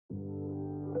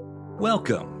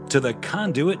Welcome to the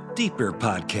Conduit Deeper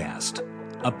podcast,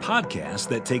 a podcast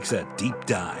that takes a deep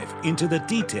dive into the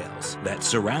details that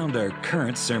surround our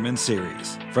current sermon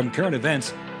series, from current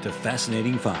events to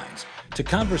fascinating finds to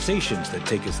conversations that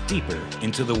take us deeper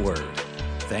into the Word.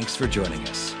 Thanks for joining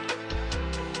us.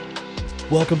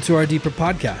 Welcome to our Deeper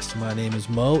podcast. My name is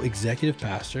Mo, Executive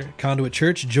Pastor at Conduit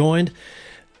Church, joined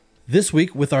this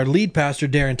week with our lead pastor,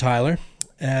 Darren Tyler,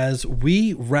 as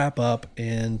we wrap up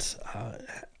and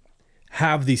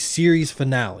have the series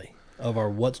finale of our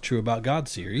What's True About God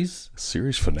series.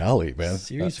 Series finale, man.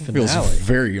 Series that finale. Feels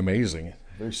very amazing.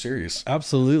 Very serious.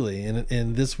 Absolutely.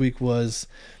 And this week was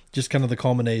just kind of the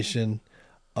culmination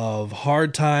of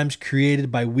hard times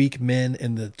created by weak men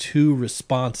and the two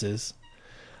responses,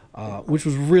 which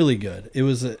was really good. It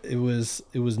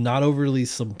was not overly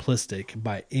simplistic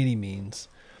by any means,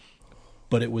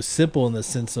 but it was simple in the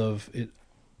sense of it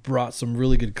brought some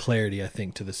really good clarity, I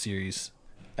think, to the series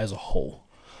as a whole.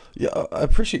 Yeah, I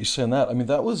appreciate you saying that. If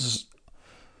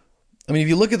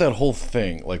you look at that whole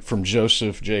thing, like from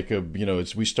Joseph, Jacob,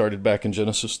 we started back in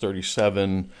Genesis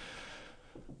 37,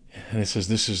 and it says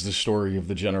this is the story of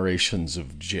the generations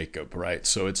of Jacob, right?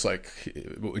 So it's like,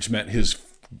 which meant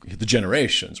the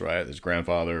generations, right? His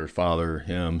grandfather, father,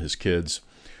 him, his kids.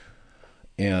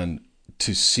 And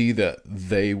to see that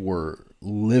they were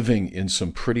living in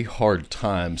some pretty hard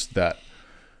times that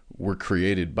were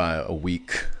created by a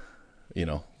weak,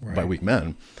 by weak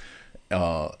men,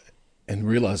 and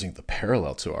realizing the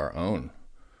parallel to our own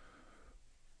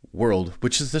world,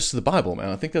 which is the Bible, man.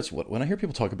 I think that's when I hear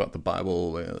people talk about the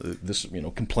Bible,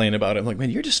 complain about it, I'm like, man,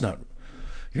 you're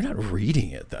not reading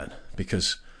it then,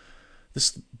 because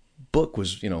this book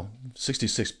was,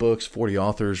 66 books, 40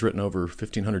 authors, written over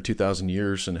 1,500, 2,000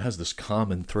 years, and it has this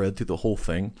common thread through the whole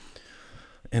thing.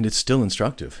 And it's still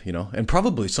instructive, and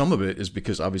probably some of it is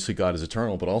because obviously God is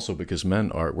eternal, but also because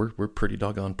we're pretty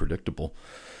doggone predictable.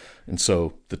 And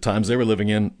so the times they were living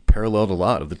in paralleled a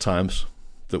lot of the times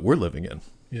that we're living in.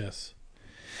 Yes.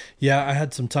 Yeah, I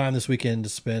had some time this weekend to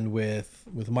spend with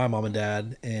my mom and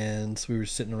dad, and we were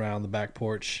sitting around the back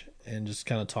porch and just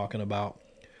kind of talking about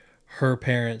her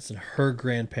parents and her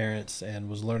grandparents, and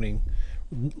was relearning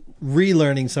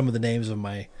some of the names of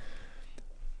my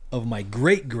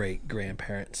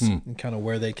great-great-grandparents and kind of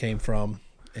where they came from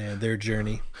and their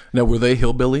journey. Now, were they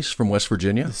hillbillies from West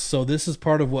Virginia? So this is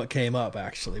part of what came up,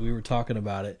 actually. We were talking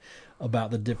about it,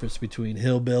 about the difference between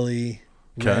hillbilly,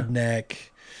 redneck,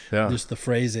 just the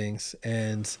phrasings.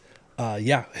 And,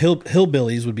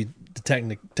 hillbillies would be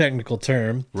the technical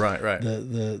term. Right.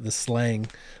 The slang.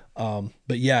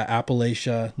 But yeah,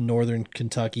 Appalachia, northern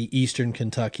Kentucky, eastern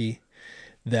Kentucky,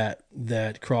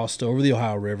 that crossed over the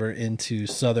Ohio River into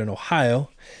southern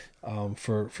Ohio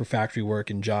for factory work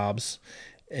and jobs.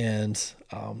 And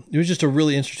it was just a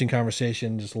really interesting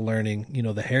conversation, just learning,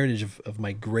 the heritage of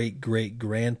my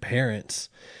great-great-grandparents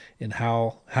and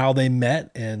how they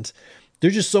met. And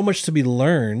there's just so much to be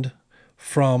learned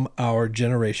from our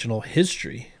generational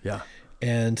history. Yeah.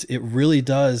 And it really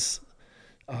does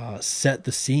set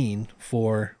the scene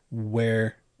for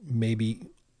where maybe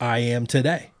I am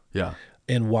today. Yeah.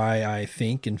 And why I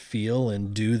think and feel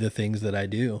and do the things that I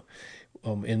do.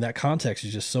 In that context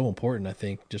is just so important, I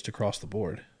think, just across the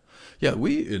board. Yeah,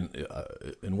 we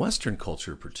in Western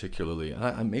culture particularly,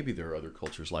 and maybe there are other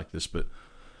cultures like this, but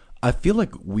I feel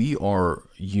like we are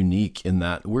unique in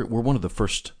that we're one of the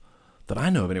first that I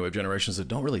know of anyway, generations that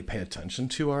don't really pay attention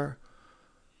to our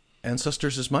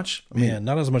ancestors as much.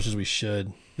 Not as much as we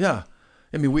should. Yeah.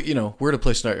 We're at a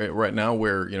place right now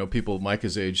where, people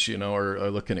Micah's age,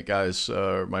 are looking at guys,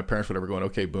 my parents, whatever, going,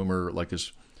 okay, boomer, like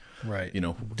is, right.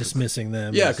 Dismissing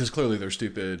them. Yeah. Because clearly they're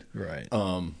stupid. Right.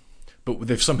 But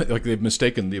they've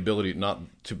mistaken the ability not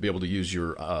to be able to use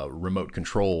your remote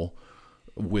control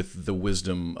with the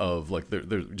wisdom of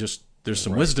there's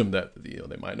some wisdom that,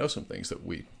 they might know some things that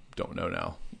we don't know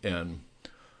now. And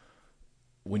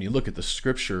when you look at the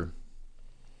scripture,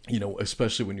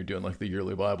 especially when you're doing like the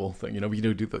yearly Bible thing,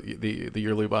 you do the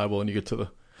yearly Bible and you get to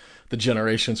the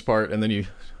generations part, and then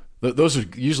those are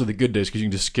usually the good days because you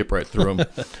can just skip right through them.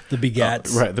 The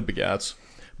begats. Right, the begats.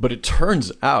 But it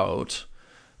turns out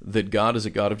that God is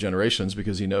a God of generations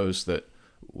because he knows that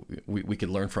we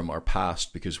can learn from our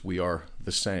past because we are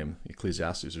the same.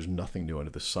 Ecclesiastes, there's nothing new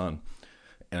under the sun.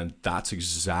 And that's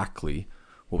exactly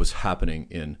what was happening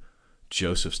in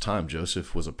Joseph's time.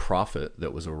 Joseph was a prophet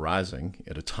that was arising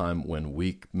at a time when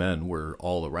weak men were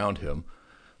all around him,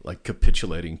 like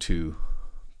capitulating to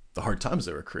the hard times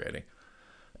they were creating.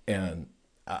 And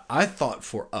I thought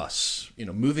for us,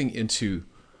 moving into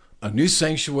a new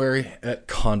sanctuary at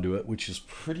Conduit, which is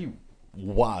pretty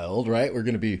wild, right? We're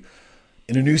going to be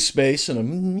in a new space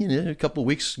in a couple of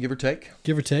weeks, give or take.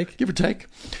 Give or take. Give or take.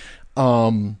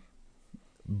 But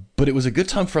it was a good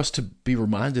time for us to be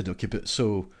reminded, okay,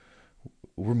 so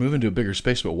we're moving to a bigger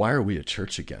space, but why are we at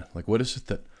church again? Like, what is it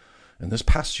that, and this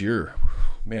past year,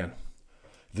 man,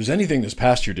 if there's anything this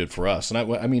past year did for us, and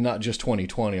I mean, not just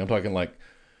 2020, I'm talking like,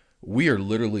 we are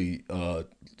literally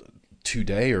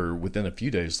today or within a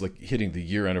few days, like hitting the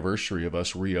year anniversary of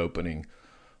us reopening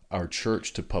our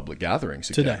church to public gatherings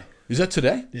again. Today. Is that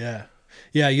today? Yeah.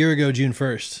 Yeah, a year ago, June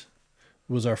 1st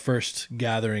was our first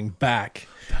gathering back.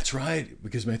 That's right,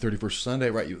 because May 31st Sunday,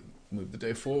 right? You moved the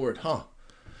day forward, huh?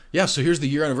 Yeah, so here's the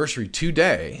year anniversary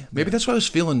today. Maybe that's why I was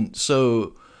feeling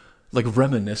so like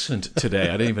reminiscent today.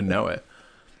 I didn't even know it.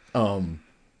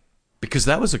 Because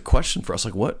that was a question for us,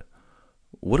 like what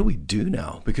do we do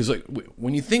now? Because like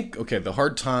when you think, okay, the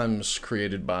hard times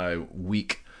created by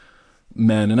weak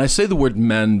men, and I say the word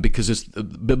men because it's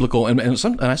biblical, and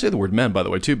I say the word men, by the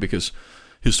way, too, because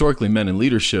historically men in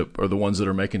leadership are the ones that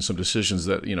are making some decisions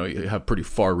that, have pretty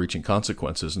far-reaching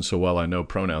consequences. And so while I know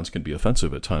pronouns can be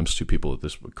offensive at times to people at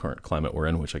this current climate we're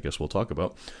in, which I guess we'll talk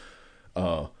about,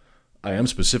 I am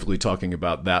specifically talking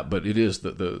about that, but it is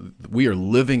we are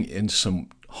living in some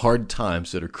hard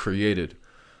times that are created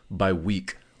by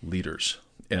weak leaders.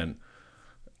 And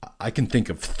I can think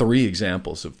of 3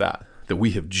 examples of that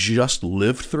we have just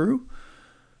lived through,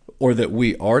 or that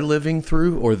we are living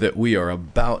through, or that we are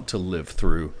about to live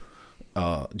through,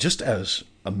 just as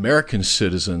American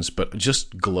citizens, but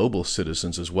just global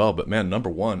citizens as well. But man, number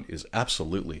one is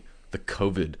absolutely the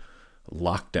COVID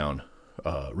lockdown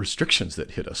restrictions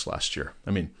that hit us last year.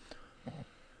 I mean,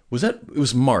 it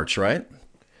was March, right?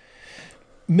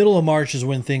 Middle of March is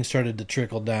when things started to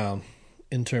trickle down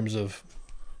in terms of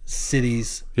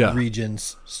cities,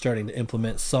 regions starting to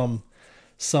implement some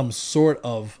sort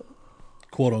of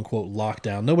quote unquote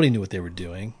lockdown. Nobody knew what they were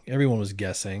doing. Everyone was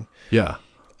guessing. Yeah.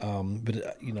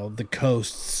 But the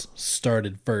coasts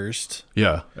started first.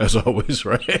 Yeah, as always,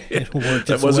 right?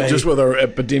 That wasn't just with our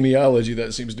epidemiology,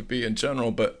 that seems to be in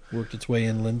general, but worked its way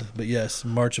inland. But yes,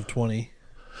 March of 20.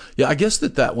 Yeah, I guess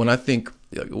that when I think,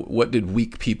 what did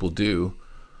weak people do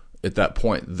at that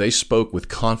point? They spoke with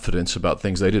confidence about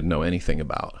things they didn't know anything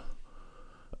about.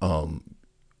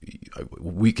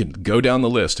 We can go down the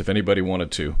list if anybody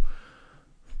wanted to.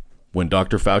 When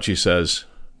Dr. Fauci says,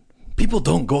 people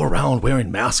don't go around wearing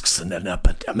masks in an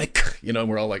epidemic, and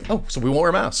we're all like, oh, so we won't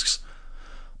wear masks.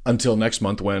 Until next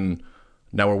month when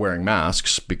now we're wearing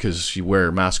masks because you wear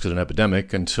masks in an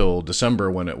epidemic, until December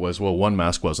when it was, well, 1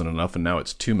 mask wasn't enough and now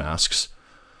it's 2 masks.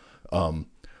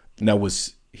 Now,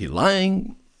 was he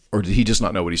lying or did he just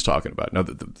not know what he's talking about? Now,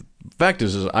 the fact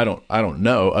is I don't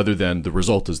know, other than the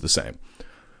result is the same,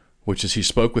 which is he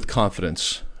spoke with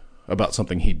confidence about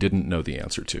something he didn't know the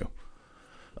answer to.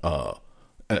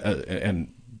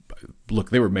 And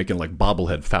look, they were making like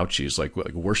bobblehead Fauci's, like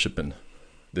worshiping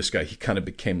this guy. He kind of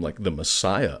became like the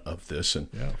messiah of this. And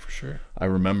yeah, for sure. I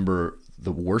remember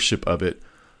the worship of it,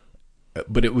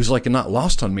 but it was like not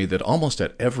lost on me that almost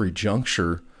at every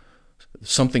juncture,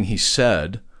 something he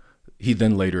said, he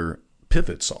then later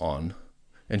pivots on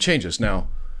and changes. Now,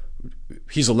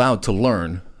 he's allowed to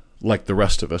learn like the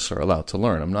rest of us are allowed to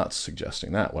learn. I'm not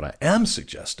suggesting that. What I am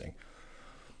suggesting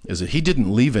is that he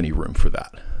didn't leave any room for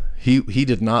that. He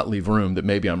did not leave room that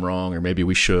maybe I'm wrong or maybe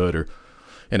we should.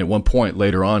 And at one point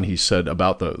later on, he said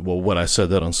about what I said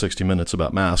that on 60 Minutes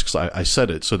about masks, I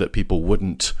said it so that people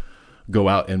wouldn't go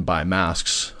out and buy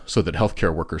masks so that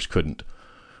healthcare workers couldn't.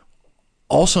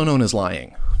 Also known as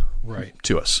lying, right,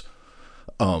 to us.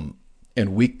 And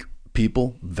weak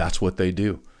people, that's what they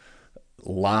do.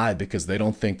 Lie because they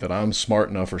don't think that I'm smart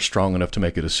enough or strong enough to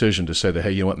make a decision to say that,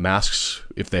 hey, you know what, masks,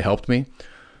 if they helped me,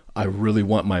 I really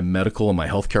want my medical and my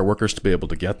healthcare workers to be able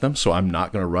to get them, so I'm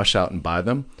not going to rush out and buy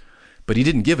them. But he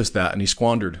didn't give us that, and he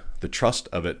squandered the trust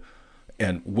of it.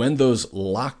 And when those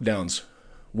lockdowns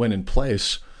went in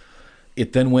place,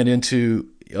 it then went into,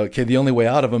 okay, the only way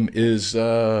out of them is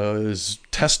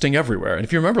testing everywhere. And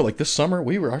if you remember, like this summer,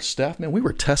 our staff, man, we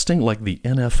were testing like the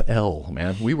NFL,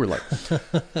 man. We were like,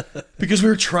 because we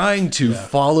were trying to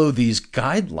follow these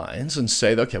guidelines and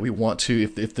say, okay, we want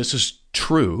to, if this is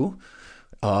true.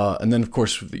 And then, of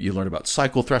course, you learn about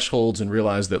cycle thresholds and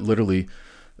realize that literally,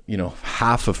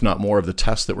 half, if not more, of the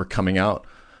tests that were coming out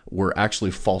were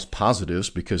actually false positives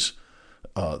because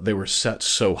they were set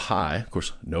so high. Of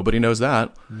course, nobody knows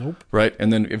that. Nope. Right.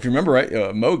 And then, if you remember,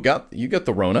 right, Mo you got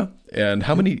the Rona, and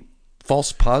how many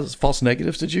false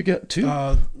negatives did you get? 2?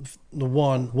 The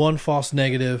one false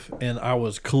negative, and I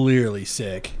was clearly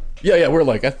sick. Yeah. We're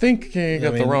like, I think you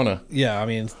got the Rona. Yeah,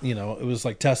 it was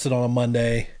like tested on a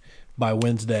Monday. by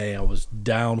Wednesday, I was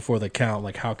down for the count.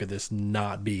 Like, how could this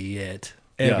not be it?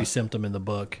 Every symptom in the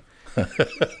book.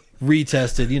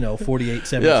 Retested, 48,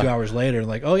 72 hours later, and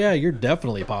like, oh yeah, you're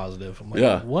definitely positive. I'm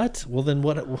like, what? Well, then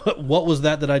what was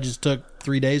that I just took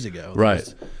 3 days ago?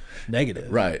 Right.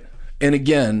 Negative. Right. And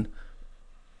again,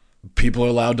 people are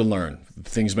allowed to learn.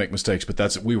 Things make mistakes,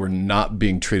 but we were not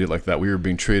being treated like that. We were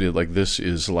being treated like this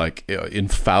is like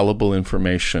infallible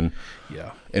information.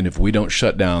 Yeah. And if we don't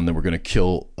shut down, then we're going to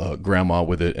kill grandma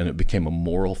with it. And it became a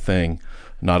moral thing,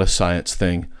 not a science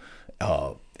thing.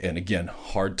 And again,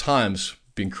 hard times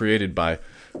being created by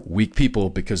weak people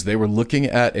because they were looking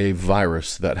at a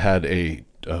virus that had a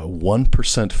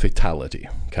 1% fatality.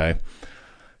 Okay.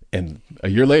 And a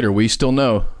year later, we still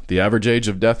know the average age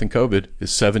of death in COVID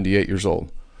is 78 years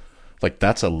old. Like,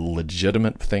 that's a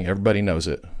legitimate thing. Everybody knows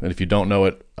it. And if you don't know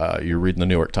it, you're reading the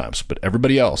New York Times. But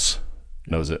everybody else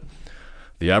knows it.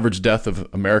 The average death of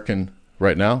American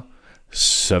right now,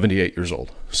 78 years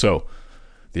old. So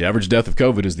the average death of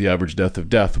COVID is the average death of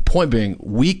death. The point being,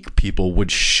 weak people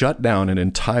would shut down an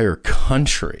entire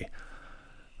country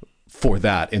for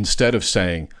that instead of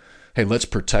saying, hey, let's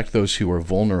protect those who are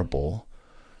vulnerable,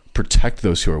 protect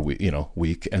those who are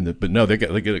weak. But no, they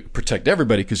got to protect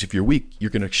everybody, because if you're weak,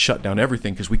 you're going to shut down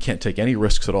everything, because we can't take any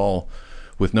risks at all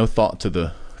with no thought to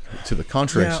the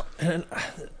contrary. Yeah, and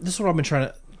this is what I've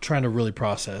been trying to really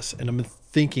process, and I've been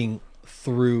thinking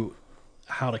through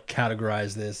how to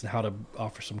categorize this and how to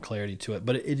offer some clarity to it.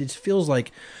 But it just feels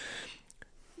like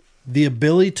the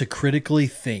ability to critically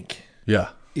think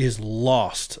is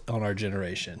lost on our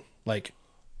generation. Like,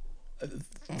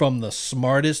 from the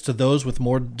smartest to those with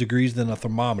more degrees than a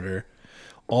thermometer,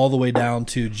 all the way down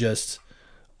to just,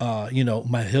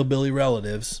 my hillbilly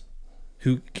relatives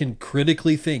who can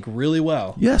critically think really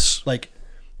well. Yes. Like,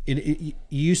 you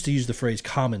used to use the phrase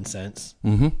common sense.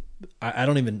 Mm-hmm. I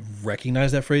don't even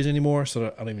recognize that phrase anymore, so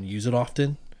I don't even use it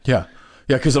often. Yeah.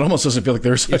 Yeah, because it almost doesn't feel like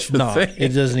there's such a thing. It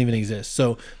doesn't even exist.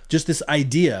 So just this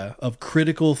idea of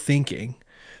critical thinking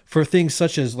for things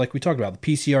such as, like we talked about,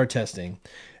 the PCR testing,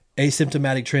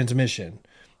 asymptomatic transmission,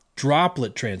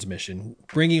 droplet transmission,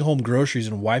 bringing home groceries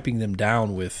and wiping them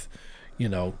down with,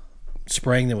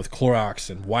 spraying them with Clorox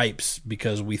and wipes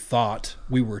because we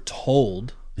were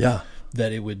told that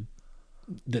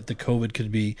that the COVID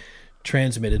could be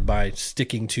transmitted by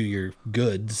sticking to your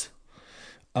goods,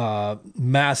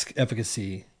 mask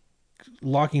efficacy,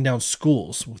 locking down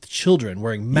schools with children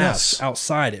wearing masks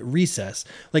outside at recess.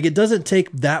 Like, it doesn't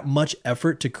take that much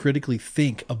effort to critically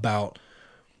think about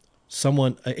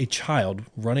a child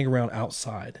running around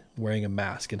outside wearing a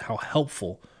mask and how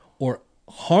helpful or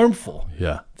harmful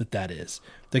that is.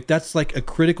 Like, that's like a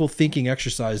critical thinking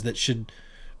exercise that should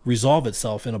resolve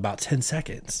itself in about 10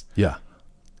 seconds. Yeah.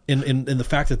 And the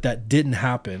fact that didn't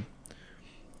happen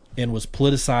and was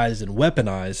politicized and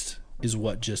weaponized is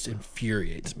what just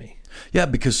infuriates me. Yeah,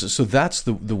 because so that's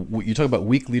the you talk about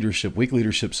weak leadership. Weak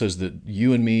leadership says that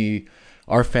you and me,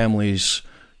 our families,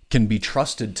 can be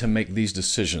trusted to make these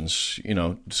decisions.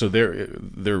 So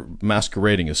they're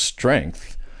masquerading as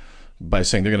strength by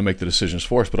saying they're going to make the decisions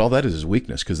for us. But all that is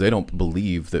weakness, because they don't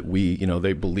believe that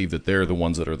they believe that they're the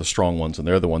ones that are the strong ones and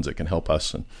they're the ones that can help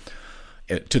us. And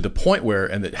to the point where,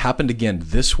 and it happened again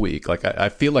this week, like I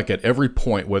feel like at every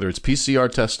point, whether it's PCR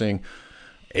testing,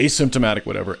 asymptomatic,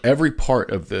 whatever, every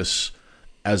part of this,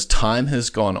 as time has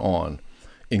gone on,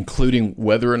 including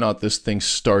whether or not this thing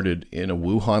started in a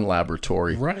Wuhan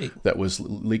laboratory that was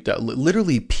leaked out.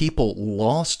 Literally, people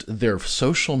lost their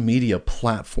social media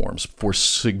platforms for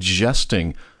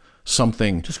suggesting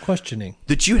something. Just questioning.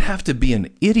 That you'd have to be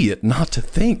an idiot not to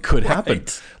think could happen.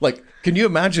 Like, can you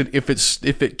imagine if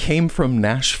it came from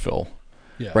Nashville?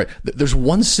 Yeah. Right. There's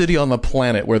one city on the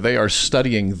planet where they are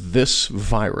studying this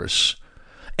virus.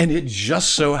 And it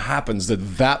just so happens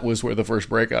that was where the first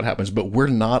breakout happens, but we're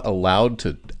not allowed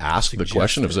to ask the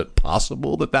question: is it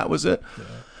possible that was it? Yeah.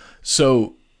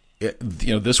 So,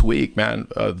 this week, man,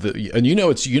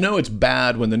 it's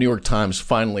bad when the New York Times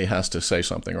finally has to say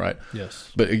something, right?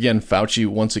 Yes. But again, Fauci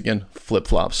once again flip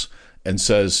flops and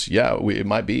says, it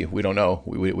might be. We don't know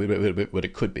what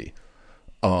it could be.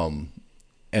 And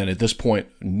at this point,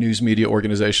 news media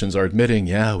organizations are admitting,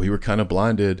 we were kind of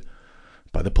blinded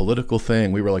by the political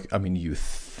thing. We were like, you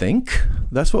think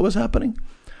that's what was happening?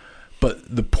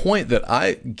 But the point that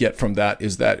I get from that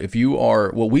is that if you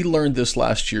are, what we learned this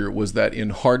last year was that in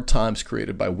hard times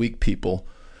created by weak people,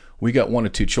 we got one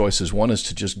of two choices. One is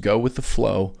to just go with the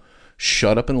flow,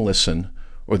 shut up and listen,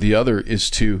 or the other is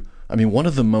to, one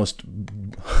of the most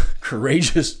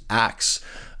courageous acts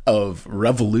of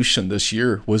revolution this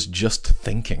year was just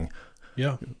thinking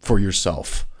for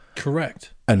yourself.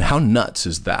 Correct. And how nuts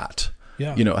is that?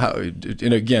 Yeah. You know, how,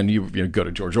 and again, you go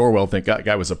to George Orwell, think that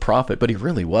guy was a prophet, but he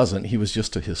really wasn't. He was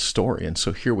just a historian.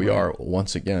 So here we are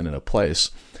once again in a place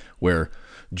where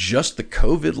just the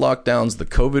COVID lockdowns, the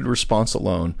COVID response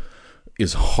alone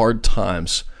is hard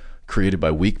times created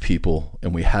by weak people.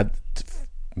 And we had to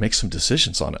make some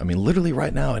decisions on it. I mean, literally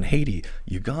right now in Haiti,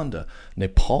 Uganda,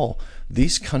 Nepal,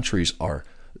 these countries are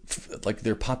like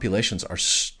their populations are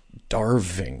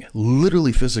starving,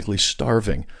 literally physically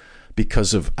starving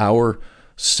because of our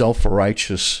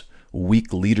self-righteous,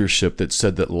 weak leadership that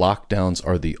said that lockdowns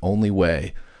are the only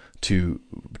way to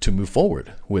move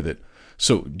forward with it.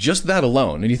 So just that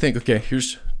alone, and you think, okay,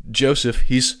 here's Joseph.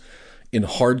 He's in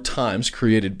hard times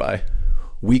created by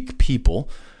weak people.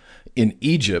 In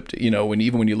Egypt, you know,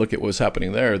 even when you look at what's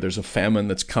happening there, there's a famine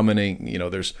that's coming. You know,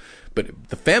 but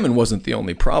the famine wasn't the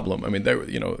only problem. I mean,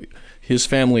 his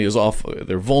family is off.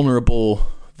 They're vulnerable.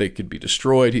 They could be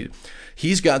destroyed.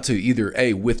 He's got to either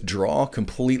withdraw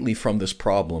completely from this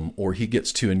problem, or he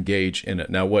gets to engage in it.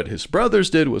 Now, what his brothers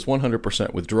did was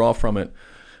 100% withdraw from it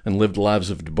and lived lives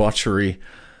of debauchery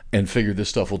and figured this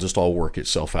stuff will just all work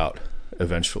itself out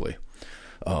eventually.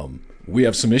 We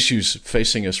have some issues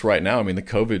facing us right now. I mean, the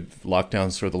COVID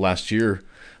lockdowns for the last year.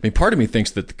 I mean, part of me thinks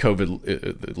that the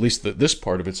COVID, at least this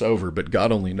part of it's over, but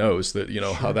God only knows that, you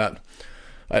know, how that.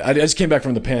 I just came back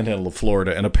from the Panhandle of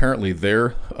Florida, and apparently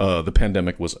there, the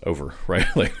pandemic was over, right?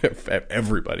 Like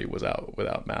everybody was out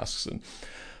without masks, and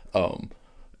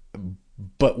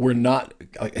but we're not.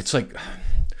 It's like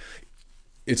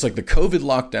the COVID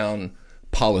lockdown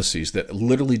policies that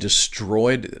literally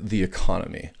destroyed the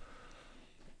economy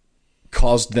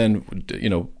caused then, you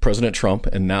know, President Trump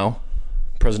and now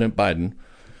President Biden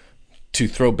to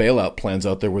throw bailout plans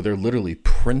out there where they're literally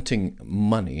printing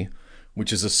money,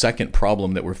 which is a second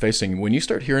problem that we're facing. When you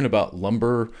start hearing about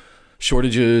lumber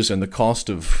shortages and the cost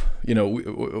of, you know,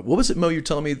 what was it, Mo, you're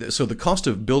telling me? So the cost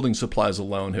of building supplies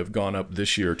alone have gone up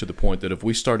this year to the point that if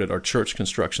we started our church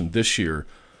construction this year,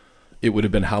 it would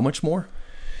have been how much more?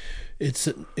 It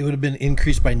would have been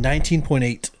increased by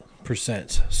 19.8%.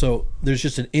 So there's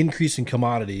just an increase in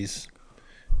commodities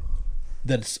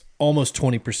that's almost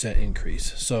 20%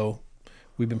 increase. So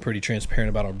we've been pretty transparent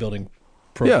about our building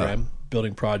program,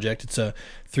 building project. It's a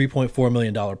 $3.4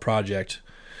 million project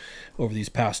over these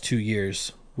past 2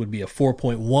 years. Would be a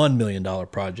 $4.1 million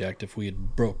project if we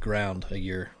had broke ground a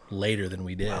year later than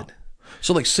we did. Wow.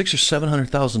 So like $600,000 or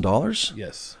 $700,000?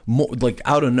 Yes. More, like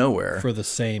out of nowhere. For the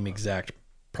same exact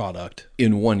product.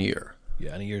 In 1 year.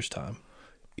 Yeah, in a year's time.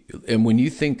 And when you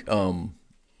think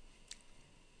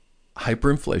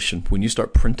hyperinflation, when you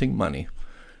start printing money,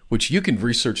 which you can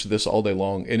research this all day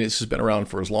long, and this has been around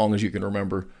for as long as you can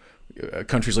remember,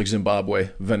 countries like Zimbabwe,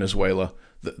 Venezuela,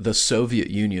 the Soviet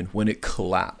Union, when it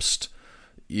collapsed,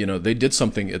 you know, they did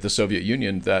something at the Soviet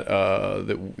Union that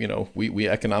you know, we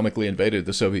economically invaded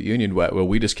the Soviet Union. Well,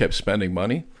 we just kept spending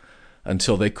money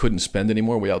until they couldn't spend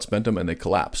anymore. We outspent them and they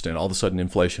collapsed, and all of a sudden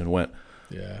inflation went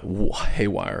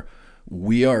haywire.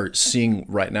 We are seeing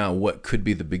right now what could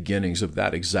be the beginnings of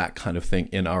that exact kind of thing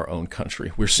in our own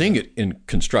country. We're seeing it in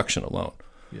construction alone.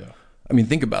 Yeah. I mean,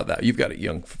 think about that. You've got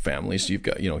young families. You've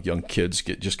got, you know, young kids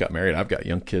just got married. I've got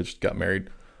young kids got married.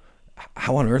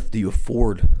 How on earth do you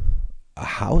afford a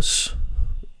house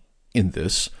in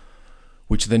this,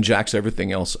 which then jacks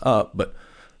everything else up? But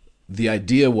the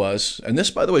idea was, and this,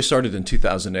 by the way, started in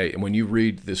 2008. And when you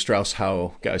read the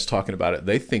Strauss-Howe guys talking about it,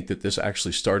 they think that this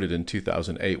actually started in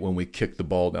 2008 when we kicked the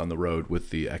ball down the road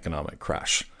with the economic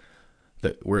crash.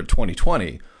 That we're at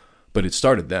 2020, but it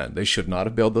started then. They should not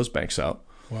have bailed those banks out.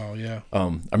 Wow, yeah.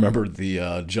 I remember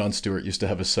the Jon Stewart used to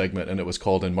have a segment, and it was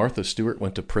called "And Martha Stewart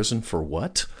Went to Prison for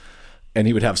What?" And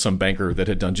he would have some banker that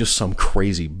had done just some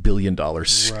crazy $1 billion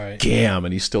scam,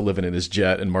 and he's still living in his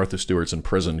jet, and Martha Stewart's in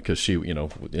prison because she, you know,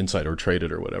 insider traded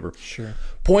or whatever. Sure.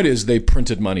 Point is, they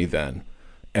printed money then,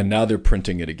 and now they're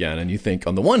printing it again. And you think,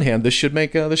 on the one hand, this should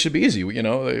be easy. You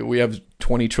know, we have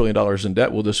 $20 trillion in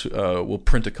debt. We'll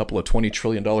print a couple of $20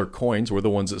 trillion coins. We're the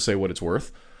ones that say what it's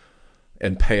worth,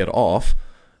 and pay it off.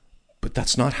 But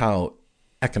that's not how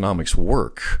economics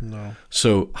work. No.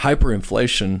 So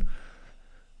hyperinflation,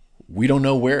 we don't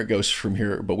know where it goes from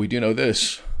here, but we do know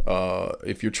this.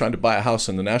 If you're trying to buy a house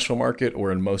in the national market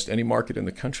or in most any market in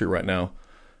the country right now,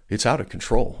 it's out of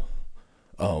control.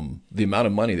 The amount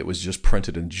of money that was just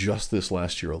printed in just this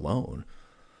last year alone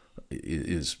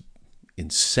is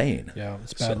insane. Yeah,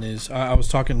 it's bad news. I was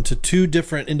talking to two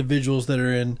different individuals that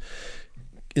are in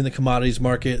the commodities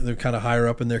market. They're kind of higher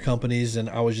up in their companies, and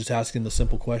I was just asking the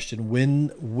simple question: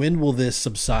 when will this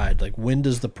subside? Like, when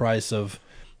does the price of,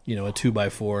 you know, a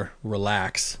 2x4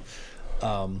 relax?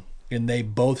 And they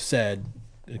both said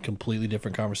completely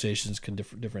different conversations,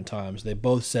 different times. They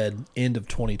both said end of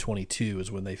 2022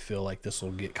 is when they feel like this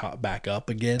will get caught back up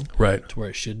again, right, to where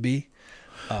it should be.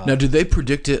 Now, did they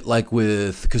predict it like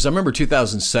with, because I remember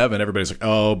 2007, everybody's like,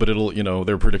 oh, but it'll,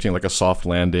 they're predicting like a soft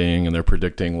landing, and they're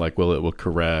predicting like, well, it will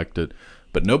correct it,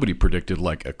 but nobody predicted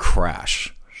like a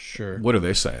crash. Sure. What are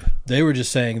they saying? They were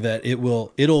just saying that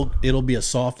it'll be a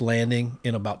soft landing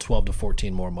in about 12 to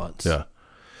 14 more months. Yeah.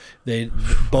 They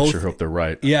both, I sure hope they're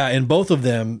right. Yeah, and both of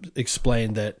them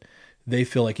explained that they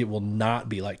feel like it will not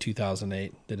be like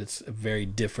 2008, that it's a very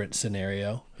different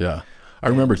scenario. Yeah. I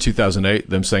remember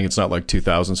 2008, them saying it's not like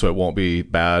 2000, so it won't be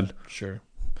bad. Sure.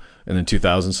 And then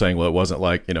 2000 saying, well, it wasn't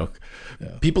like,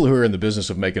 people who are in the business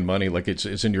of making money, like it's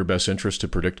in your best interest to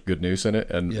predict good news in it.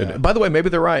 And by the way, maybe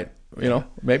they're right.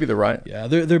 Maybe they're right. Yeah.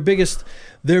 Their biggest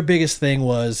thing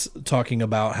was talking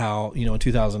about how, in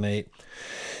 2008,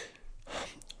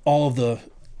 all of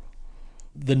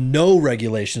the no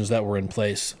regulations that were in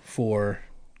place for,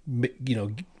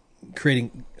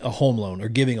 creating a home loan or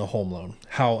giving a home loan,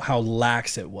 how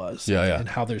lax it was, and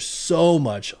how there's so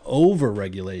much over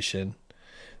regulation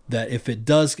that if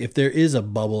there is a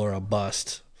bubble or a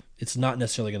bust, it's not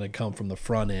necessarily going to come from the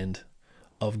front end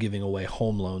of giving away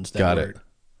home loans that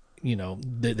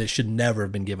they should never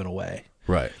have been given away.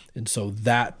 Right. And so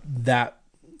that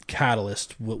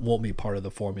catalyst won't be part of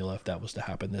the formula if that was to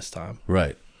happen this time.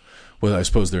 Right. Well, I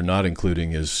suppose they're not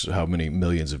including is how many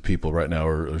millions of people right now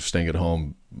are staying at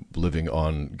home, living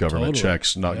on government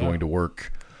checks, not going to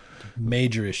work.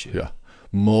 Major issue. Yeah.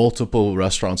 Multiple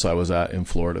restaurants I was at in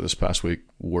Florida this past week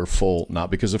were full, not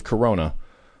because of Corona,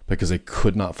 because they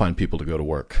could not find people to go to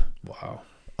work. Wow.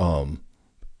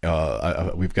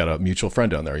 We've got a mutual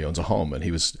friend down there. He owns a home, and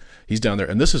he's down there.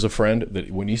 And this is a friend that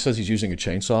when he says he's using a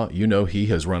chainsaw, he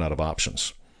has run out of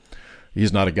options.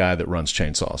 He's not a guy that runs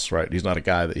chainsaws, right? He's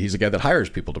a guy that hires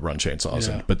people to run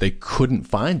chainsaws, but they couldn't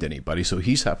find anybody. So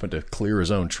he's happened to clear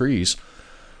his own trees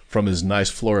from his nice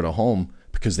Florida home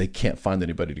because they can't find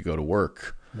anybody to go to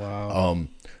work. Wow.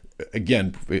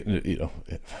 Again,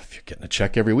 if you're getting a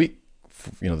check every week,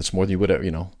 that's more than you would have,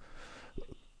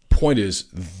 Point is,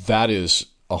 that is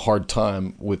a hard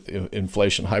time with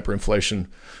inflation, hyperinflation.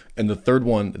 And the third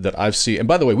one that I've seen, and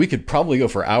by the way, we could probably go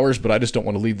for hours, but I just don't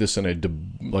want to leave this in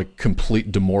a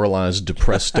complete demoralized,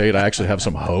 depressed state. I actually have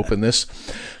some hope in this,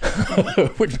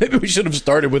 which maybe we should have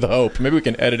started with hope. Maybe we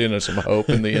can edit in some hope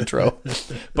in the intro.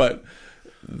 But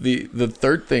the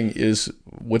third thing is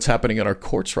what's happening in our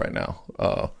courts right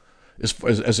now.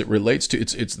 As it relates to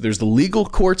there's the legal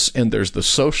courts and there's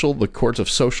the courts of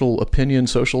social opinion,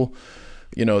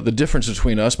 the difference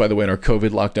between us, by the way, in our COVID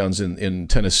lockdowns in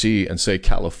Tennessee and say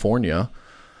California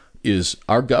is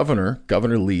our Governor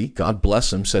Lee, God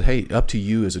bless him, said, hey, up to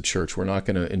you as a church. We're not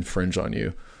going to infringe on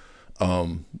you.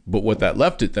 But what that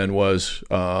left it then was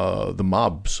the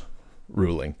mobs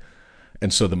ruling.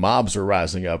 And so the mobs are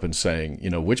rising up and saying,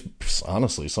 which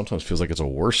honestly sometimes feels like it's a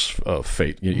worse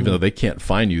fate. Even though they can't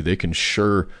fine you, they can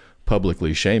sure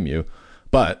publicly shame you.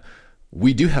 But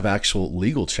we do have actual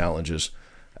legal challenges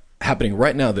happening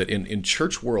right now that in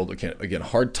church world, again,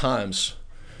 hard times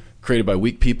created by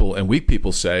weak people. And weak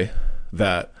people say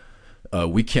that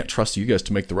we can't trust you guys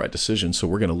to make the right decision, so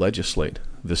we're going to legislate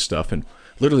this stuff. And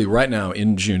literally right now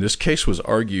in June, this case was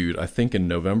argued, I think in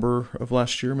November of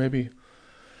last year, maybe.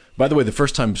 By the way, the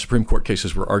first time Supreme Court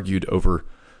cases were argued over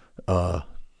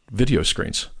video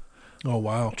screens. Oh,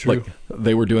 wow. True. Like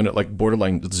they were doing it like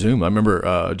borderline Zoom. I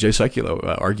remember Jay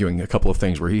Sekulow arguing a couple of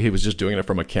things where he was just doing it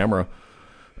from a camera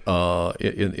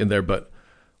in there. But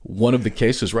one of the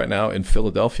cases right now in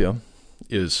Philadelphia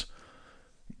is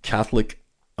Catholic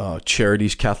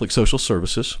charities, Catholic social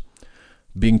services,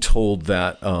 being told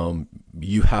that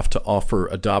you have to offer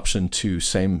adoption to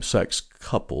same-sex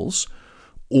couples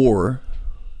or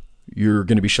you're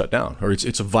going to be shut down, or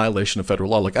it's a violation of federal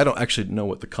law. Like, I don't actually know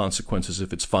what the consequences,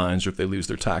 if it's fines or if they lose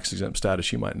their tax exempt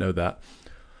status. You might know that.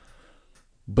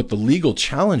 But the legal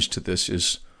challenge to this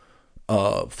is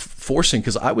forcing,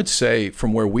 because I would say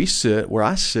from where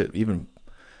I sit, even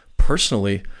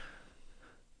personally,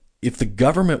 if the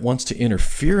government wants to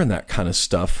interfere in that kind of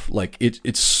stuff, like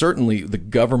it's certainly the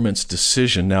government's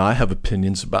decision. Now, I have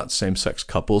opinions about same-sex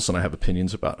couples, and I have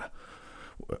opinions about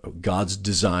God's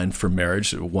design for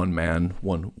marriage, one man,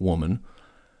 one woman.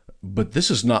 But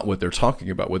this is not what they're talking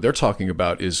about. What they're talking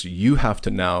about is you have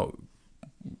to now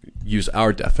use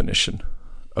our definition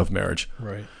of marriage.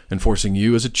 Right. And forcing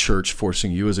you as a church,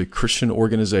 forcing you as a Christian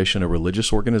organization, a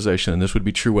religious organization, and this would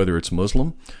be true whether it's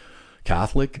Muslim,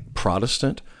 Catholic,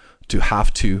 Protestant, to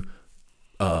have to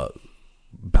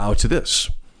bow to this.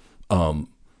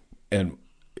 And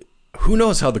who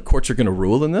knows how the courts are going to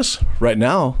rule in this? Right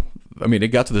now, I mean, it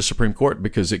got to the Supreme Court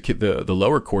because the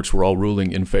lower courts were all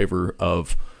ruling in favor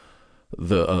of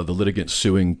the litigant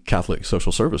suing Catholic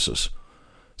Social Services,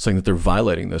 saying that they're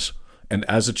violating this. And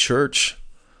as a church,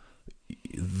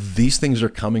 these things are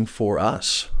coming for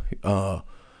us. One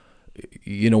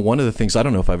of the things, I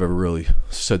don't know if I've ever really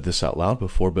said this out loud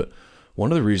before, but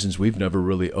one of the reasons we've never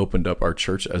really opened up our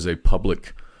church as a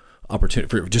public opportunity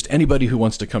for just anybody who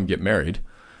wants to come get married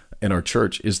in our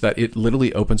church is that it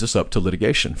literally opens us up to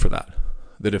litigation for that.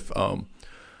 That if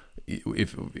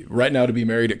right now to be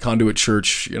married at Conduit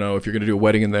Church, if you're going to do a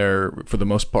wedding in there, for the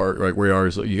most part, right where you are,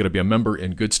 is you got to be a member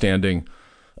in good standing,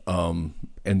 and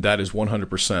that is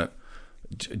 100%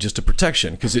 just a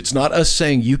protection, because it's not us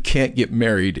saying you can't get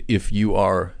married if you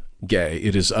are gay.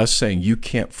 It is us saying you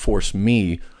can't force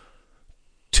me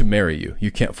to marry you. You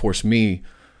can't force me,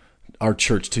 our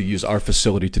church, to use our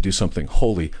facility to do something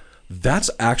holy. That's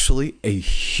actually a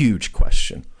huge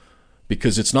question,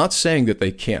 because it's not saying that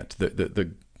they can't.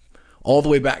 The all the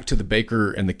way back to the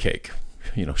baker and the cake.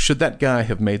 Should that guy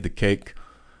have made the cake?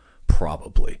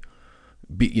 Probably.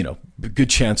 Good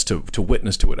chance to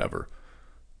witness to whatever.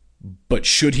 But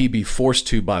should he be forced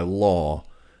to by law?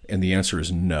 And the answer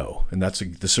is no. And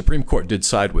the Supreme Court did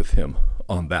side with him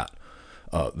on that.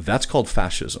 That's called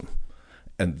fascism.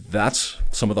 And that's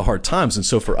some of the hard times. And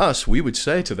so for us, we would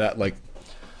say to that, like,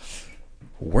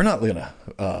 we're not going to,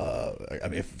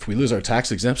 if we lose our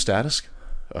tax exempt status,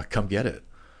 come get it.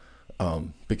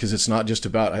 Because it's not just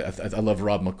about, I love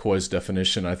Rob McCoy's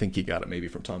definition. I think he got it maybe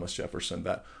from Thomas Jefferson,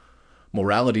 that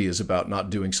morality is about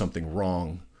not doing something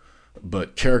wrong,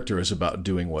 but character is about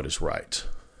doing what is right.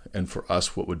 And for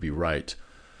us, what would be right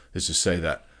is to say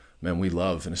that, man, we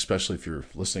love, and especially if you're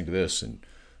listening to this and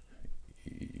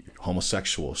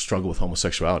struggle with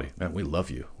homosexuality, man, we love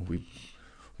you. We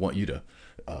want you to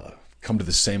come to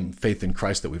the same faith in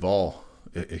Christ that we've all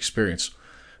experienced.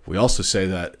 We also say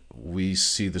that we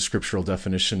see the scriptural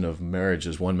definition of marriage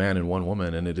as one man and one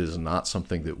woman, and it is not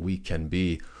something that we can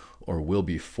be or will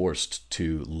be forced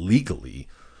to legally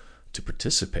to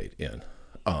participate in.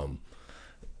 And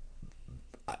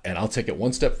I'll take it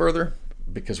one step further,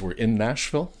 because we're in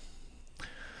Nashville.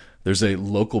 There's a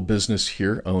local business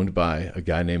here owned by a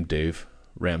guy named Dave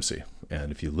Ramsey.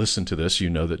 And if you listen to this, you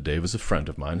know that Dave is a friend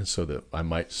of mine, so that I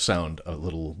might sound a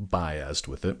little biased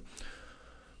with it.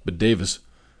 But Dave is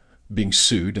being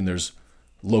sued, and there's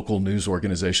local news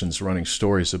organizations running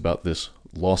stories about this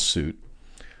lawsuit.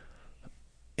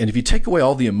 And if you take away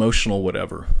all the emotional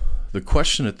whatever, the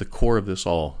question at the core of this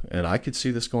all, and I could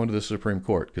see this going to the Supreme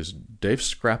Court because Dave's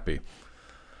scrappy.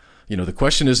 The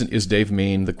question isn't, is Dave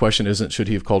mean? The question isn't, should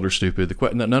he have called her stupid?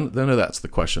 None of that's the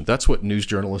question. That's what news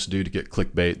journalists do to get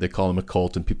clickbait. They call them a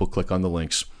cult, and people click on the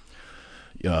links.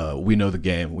 We know the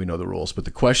game. We know the rules. But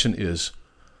the question is,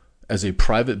 as a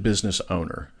private business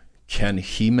owner, can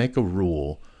he make a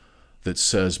rule that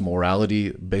says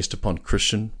morality based upon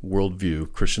Christian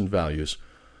worldview, Christian values,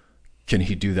 can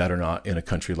he do that or not in a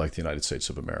country like the United States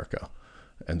of America?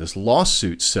 And this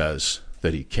lawsuit says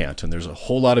that he can't. And there's a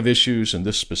whole lot of issues in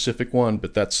this specific one,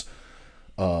 but that's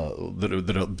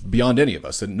that are beyond any of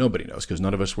us, that nobody knows because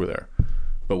none of us were there.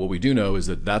 But what we do know is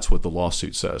that that's what the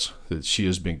lawsuit says, that she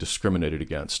is being discriminated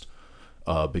against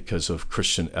because of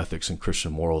Christian ethics and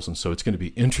Christian morals. And so it's going to be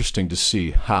interesting to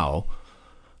see how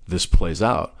this plays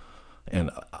out. And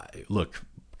look,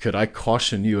 could I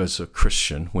caution you as a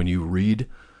Christian, when you read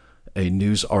a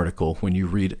news article, when you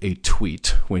read a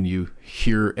tweet, when you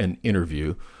hear an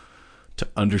interview, to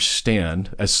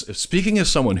understand, as speaking as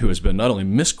someone who has been not only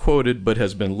misquoted, but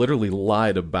has been literally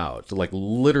lied about,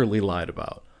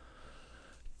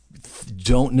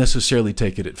 don't necessarily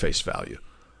take it at face value.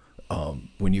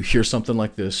 When you hear something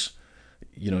like this,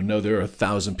 know there are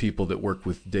 1,000 people that work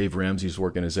with Dave Ramsey's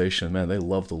organization. Man, they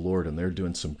love the Lord, and they're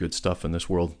doing some good stuff in this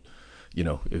world.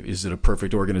 Is it a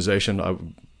perfect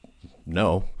organization?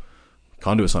 No.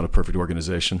 Conduit's not a perfect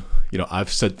organization.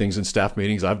 I've said things in staff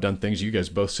meetings. I've done things, you guys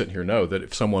both sitting here know, that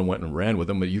if someone went and ran with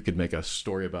them, you could make a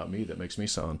story about me that makes me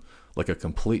sound like a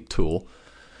complete tool.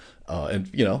 And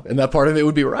that part of it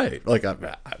would be right. Like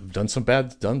I've done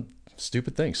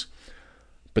stupid things.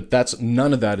 But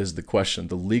none of that is the question.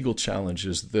 The legal challenge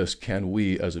is this: can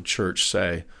we as a church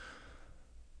say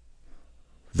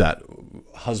that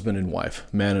husband and wife,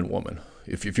 man and woman,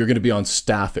 if you're going to be on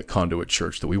staff at Conduit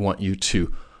Church, that we want you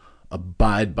to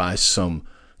abide by some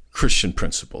Christian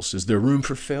principles? Is there room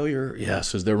for failure?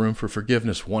 Yes. Is there room for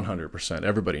forgiveness? 100%.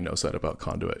 Everybody knows that about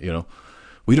Conduit.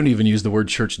 We don't even use the word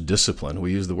church discipline.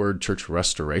 We use the word church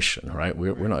restoration, right?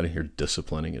 We're not in here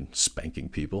disciplining and spanking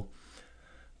people.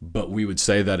 But we would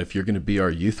say that if you're going to be our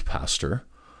youth pastor,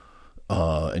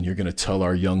 and you're going to tell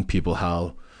our young people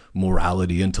how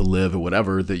morality and to live or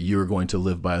whatever, that you're going to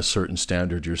live by a certain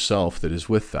standard yourself that is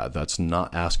with that. That's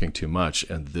not asking too much.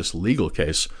 And this legal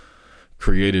case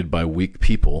created by weak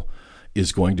people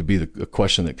is going to be a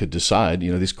question that could decide,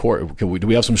 these do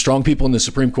we have some strong people in the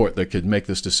Supreme Court that could make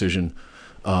this decision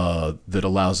that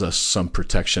allows us some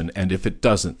protection? And if it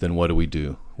doesn't, then what do we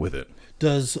do with it?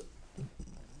 Does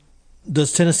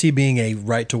Tennessee being a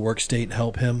right to work state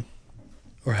help him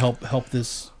or help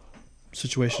this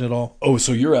situation at all? Oh,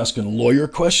 so you're asking lawyer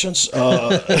questions?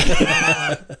 As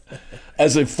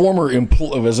a former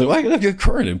as a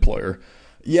current employer,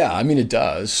 yeah, I mean, it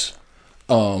does.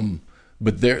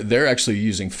 But they're actually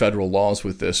using federal laws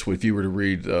with this. If you were to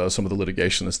read some of the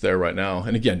litigation that's there right now,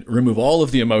 and again, remove all of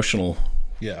the emotional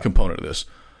component of this,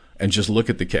 and just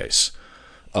look at the case.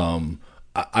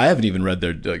 I haven't even read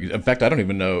their. In fact, I don't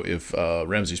even know if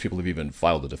Ramsey's people have even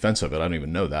filed a defense of it. I don't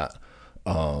even know that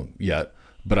yet.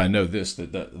 But I know this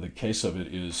that the case of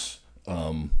it is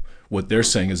what they're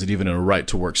saying is that even in a right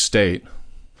to work state,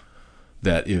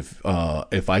 that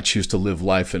if I choose to live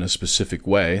life in a specific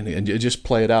way and just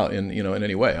play it out in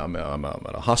any way, I'm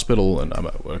at a hospital and I'm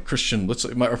a Christian. Let's say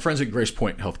our friends at Grace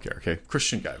Point Healthcare, okay,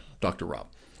 Christian guy, Dr. Rob,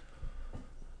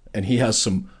 and he has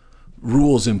some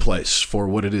rules in place for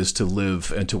what it is to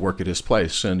live and to work at his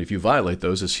place. And if you violate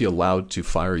those, is he allowed to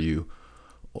fire you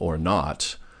or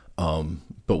not?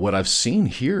 But what I've seen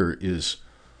here is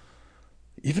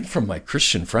even from my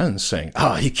Christian friends saying,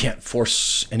 he can't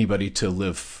force anybody to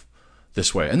live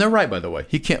this way. And they're right, by the way.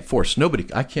 He can't force nobody.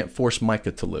 I can't force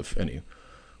Micah to live any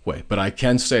way. But I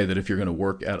can say that if you're going to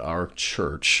work at our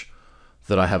church,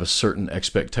 that I have a certain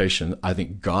expectation. I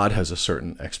think God has a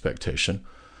certain expectation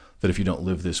that if you don't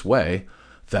live this way,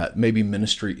 that maybe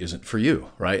ministry isn't for you,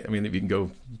 right? I mean, if you can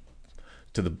go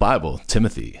to the Bible,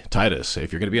 Timothy, Titus, say,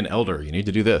 if you're going to be an elder, you need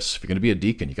to do this. If you're going to be a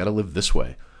deacon, you got to live this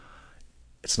way.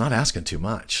 It's not asking too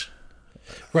much.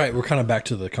 Right. We're kind of back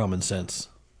to the common sense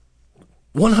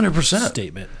 100%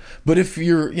 statement. But if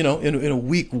you're, in a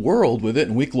weak world with it,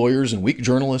 and weak lawyers and weak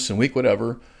journalists and weak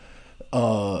whatever,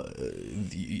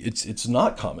 it's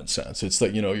not common sense. It's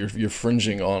that you're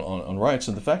fringing on rights.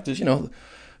 And the fact is,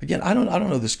 again, I don't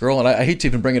know this girl, and I hate to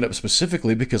even bring it up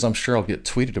specifically because I'm sure I'll get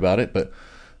tweeted about it. But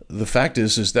the fact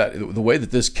is that the way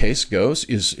that this case goes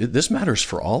this matters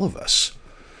for all of us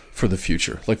for the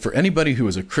future. Like for anybody who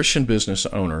is a Christian business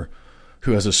owner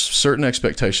who has a certain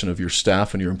expectation of your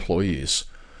staff and your employees.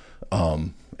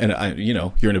 And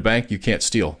you're in a bank, you can't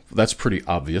steal. That's pretty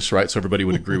obvious, right? So everybody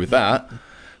would agree with that.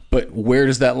 But where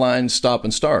does that line stop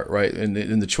and start, right? And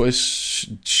the choice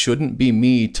shouldn't be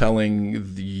me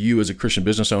telling you as a Christian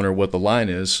business owner what the line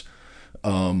is.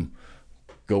 Go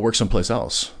work someplace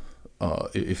else.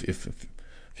 If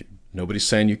nobody's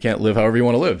saying you can't live however you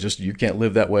want to live, just you can't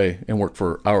live that way and work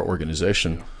for our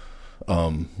organization.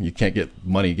 You can't get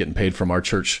money getting paid from our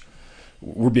church.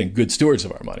 We're being good stewards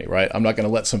of our money, right? I'm not going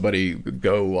to let somebody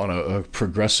go on a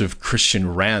progressive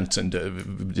Christian rant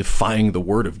and defying the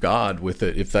word of God with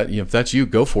it. If that's you,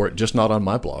 go for it. Just not on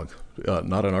my blog,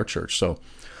 not in our church. So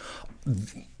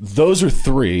those are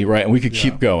three, right? And we could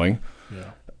keep going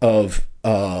of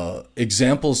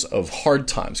examples of hard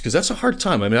times, because that's a hard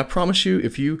time. I mean, I promise you,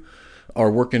 if you are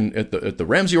working at the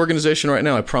Ramsey organization right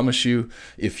now, I promise you,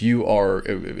 if you are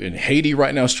in Haiti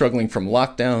right now struggling from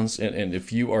lockdowns, and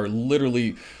if you are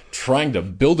literally trying to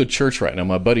build a church right now,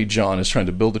 my buddy John is trying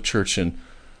to build a church in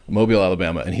Mobile,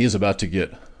 Alabama, and he is about to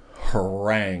get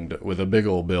harangued with a big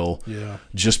old bill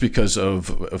just because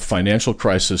of a financial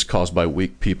crisis caused by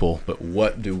weak people. But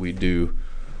what do we do?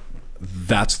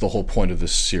 That's the whole point of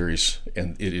this series,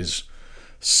 and it is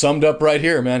summed up right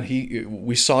here, man.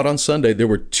 We saw it on Sunday. There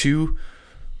were two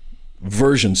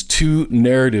versions, two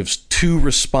narratives, two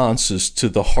responses to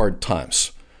the hard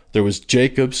times. There was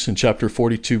Jacob's in chapter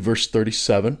 42, verse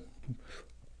 37.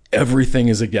 Everything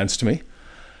is against me.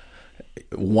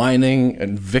 Whining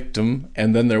and victim.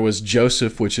 And then there was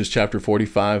Joseph, which is chapter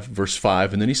 45, verse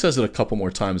 5. And then he says it a couple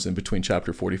more times in between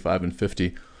chapter 45 and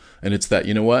 50. And it's that,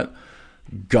 you know what?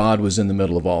 God was in the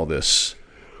middle of all this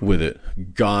with it.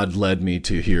 God led me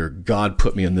to here. God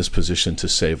put me in this position to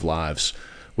save lives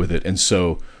with it. And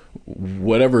so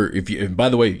whatever, and by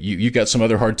the way, you got some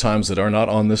other hard times that are not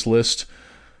on this list.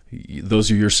 Those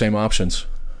are your same options.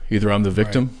 Either I'm the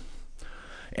victim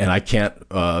and I can't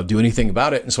do anything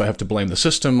about it, and so I have to blame the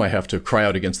system. I have to cry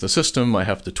out against the system. I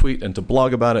have to tweet and to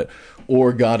blog about it.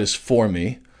 Or God is for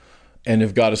me. And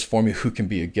if God is for me, who can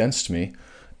be against me?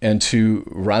 And to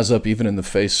rise up even in the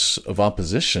face of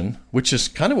opposition, which is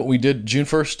kind of what we did June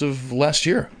 1st of last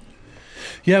year.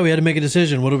 Yeah, we had to make a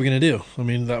decision. What are we going to do? I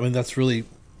mean, that's really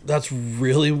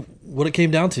what it came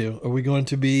down to. Are we going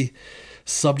to be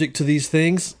subject to these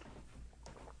things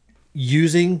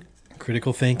using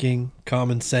critical thinking,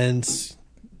 common sense,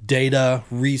 data,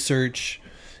 research,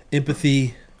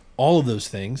 empathy, all of those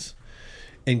things,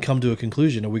 and come to a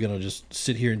conclusion. Are we going to just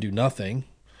sit here and do nothing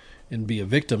and be a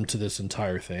victim to this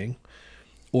entire thing?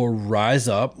 Or rise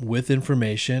up with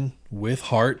information, with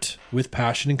heart, with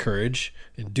passion and courage,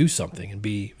 and do something and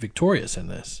be victorious in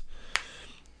this?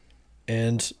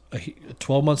 And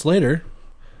 12 months later,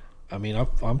 I mean,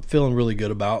 I'm feeling really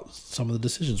good about some of the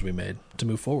decisions we made to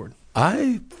move forward.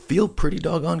 I feel pretty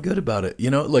doggone good about it.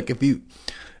 Like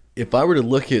if I were to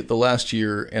look at the last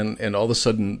year and all of a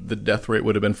sudden the death rate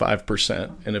would have been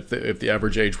 5%, and if the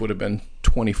average age would have been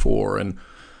 24, and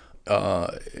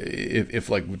if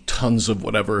like tons of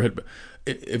whatever had,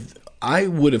 if I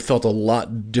would have felt a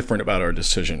lot different about our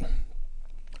decision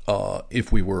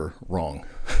if we were wrong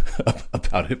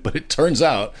about it. But it turns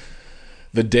out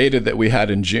the data that we had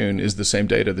in June is the same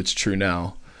data that's true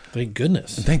now. Thank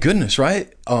goodness. Thank goodness,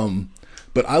 right?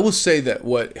 But I will say that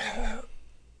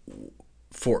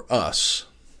for us,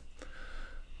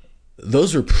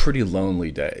 those are pretty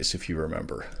lonely days, if you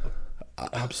remember.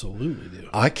 Absolutely do.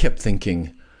 I kept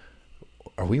thinking,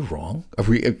 are we wrong?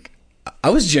 I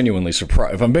was genuinely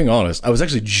surprised. If I'm being honest, I was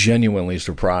actually genuinely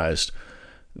surprised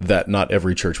that not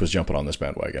every church was jumping on this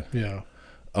bandwagon. Yeah.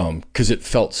 Because it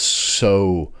felt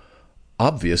so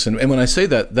obvious. And when I say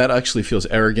that, that actually feels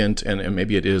arrogant, and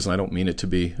maybe it is, and I don't mean it to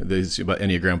be. About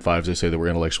Enneagram 5s, they say that we're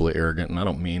intellectually arrogant, and I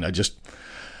don't mean. I just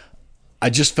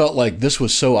felt like this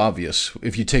was so obvious.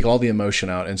 If you take all the emotion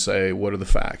out and say, what are the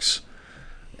facts?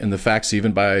 And the facts,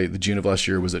 even by the June of last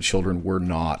year, was that children were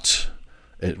not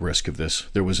at risk of this.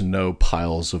 There was no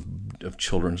piles of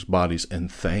children's bodies,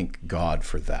 and thank God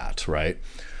for that, right?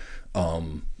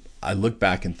 I look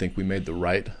back and think we made the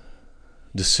right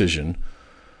decision,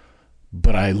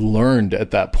 but I learned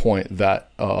at that point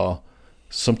that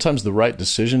sometimes the right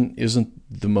decision isn't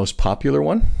the most popular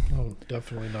one. Oh,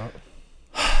 definitely not.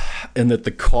 And that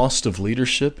the cost of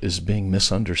leadership is being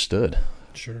misunderstood.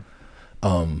 Sure.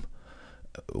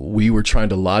 We were trying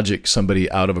to logic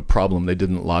somebody out of a problem they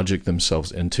didn't logic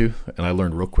themselves into. And I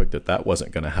learned real quick that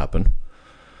wasn't going to happen.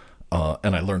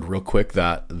 And I learned real quick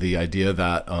that the idea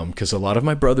that, because a lot of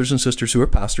my brothers and sisters who are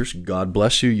pastors, God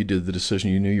bless you, you did the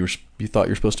decision you thought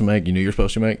you're supposed to make, you knew you're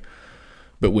supposed to make.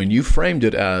 But when you framed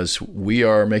it as, we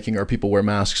are making our people wear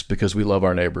masks because we love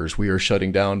our neighbors, we are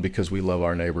shutting down because we love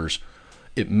our neighbors,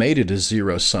 it made it a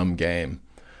zero-sum game.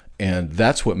 And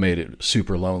that's what made it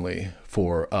super lonely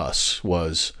for us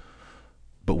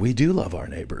but we do love our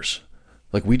neighbors.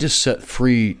 Like, we just set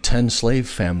free 10 slave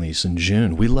families in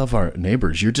June. We love our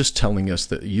neighbors. You're just telling us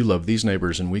that you love these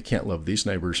neighbors and we can't love these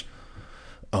neighbors.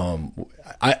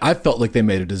 I felt like they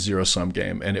made it a zero-sum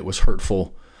game, and it was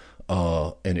hurtful,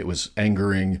 and it was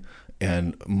angering,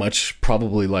 and much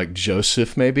probably like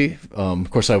Joseph, maybe. Of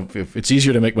course, it's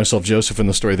easier to make myself Joseph in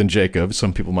the story than Jacob.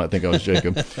 Some people might think I was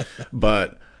Jacob.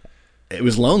 But it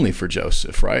was lonely for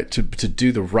Joseph, right? To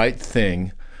do the right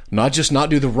thing, not just not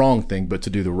do the wrong thing, but to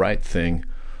do the right thing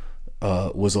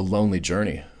was a lonely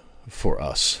journey for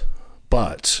us.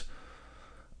 But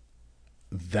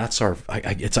that's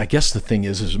I guess the thing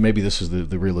is maybe this is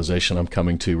the realization I'm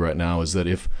coming to right now, is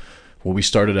that we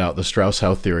started out, the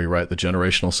Strauss-Howe theory, right? The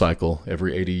generational cycle,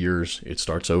 every 80 years, it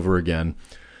starts over again.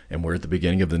 And we're at the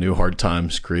beginning of the new hard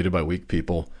times created by weak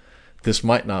people. This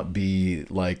might not be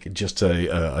like just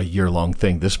a year-long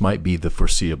thing. This might be the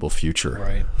foreseeable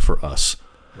future for us.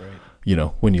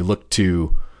 Right. When you look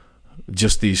to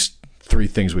just these three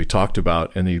things we talked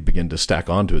about and you begin to stack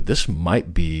onto it, this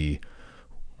might be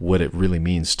what it really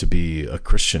means to be a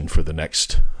Christian for the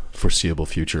next foreseeable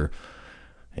future.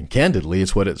 And candidly,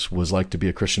 it's what it was like to be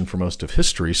a Christian for most of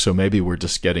history. So maybe we're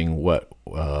just getting what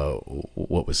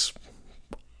was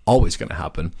always going to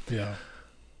happen. Yeah.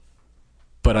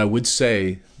 But I will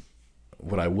say,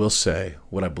 what I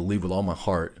believe with all my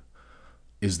heart,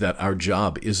 is that our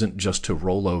job isn't just to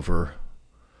roll over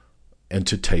and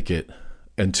to take it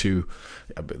and to,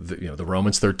 the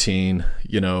Romans 13,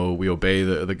 we obey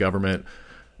the government,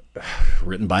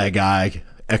 written by a guy,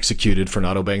 executed for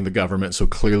not obeying the government. So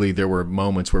clearly there were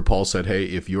moments where Paul said, hey,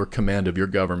 if your command of your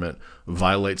government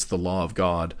violates the law of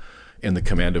God and the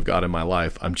command of God in my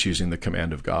life, I'm choosing the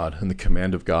command of God. And the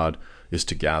command of God is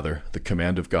to gather. The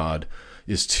command of God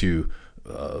is to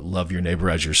love your neighbor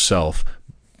as yourself.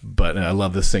 But I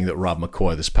love this thing that Rob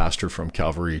McCoy, this pastor from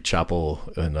Calvary Chapel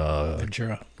in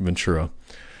Ventura,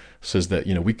 says that,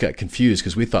 we got confused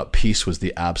because we thought peace was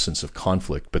the absence of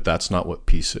conflict, but that's not what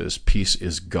peace is. Peace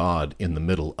is God in the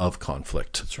middle of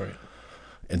conflict. That's right.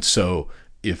 And so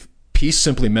if peace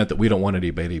simply meant that we don't want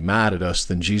anybody mad at us,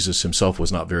 then Jesus himself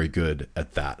was not very good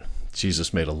at that.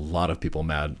 Jesus made a lot of people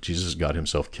mad. Jesus got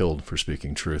himself killed for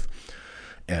speaking truth.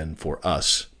 And for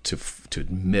us to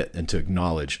admit and to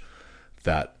acknowledge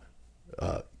that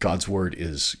God's word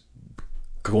is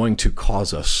going to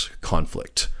cause us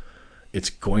conflict. It's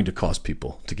going to cause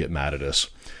people to get mad at us.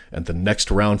 And the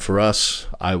next round for us,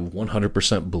 I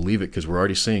 100% believe it because we're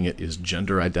already seeing it, is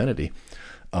gender identity.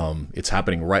 It's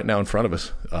happening right now in front of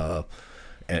us.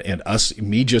 And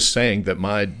me just saying that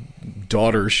my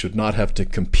daughter should not have to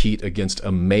compete against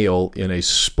a male in a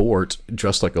sport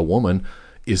dressed like a woman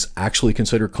is actually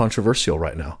considered controversial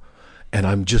right now. And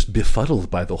I'm just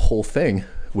befuddled by the whole thing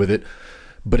with it.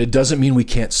 But it doesn't mean we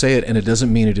can't say it, and it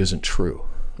doesn't mean it isn't true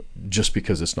just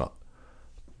because it's not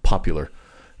popular.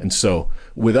 And so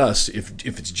with us, if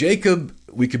it's Jacob,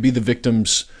 we could be the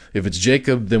victims. If it's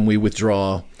Jacob, then we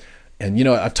withdraw. And, you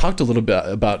know, I've talked a little bit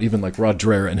about even like Rod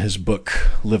Dreher and his book,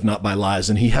 Live Not by Lies,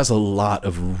 and he has a lot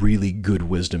of really good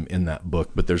wisdom in that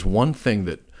book. But there's one thing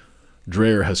that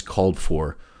Dreher has called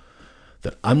for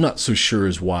that I'm not so sure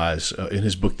is wise in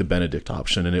his book, The Benedict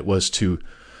Option. And he was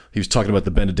talking about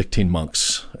the Benedictine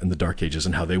monks in the Dark Ages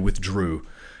and how they withdrew.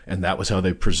 And that was how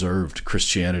they preserved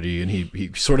Christianity. And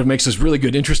he sort of makes this really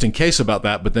good, interesting case about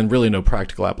that, but then really no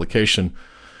practical application.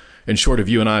 And short of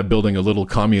you and I building a little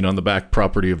commune on the back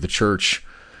property of the church,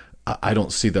 I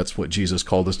don't see that's what Jesus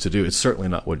called us to do. It's certainly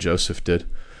not what Joseph did.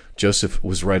 Joseph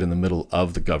was right in the middle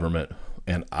of the government.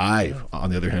 And I,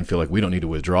 on the other hand, feel like we don't need to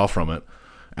withdraw from it.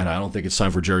 And I don't think it's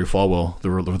time for Jerry Falwell,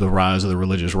 the rise of the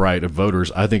religious right of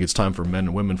voters. I think it's time for men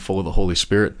and women full of the Holy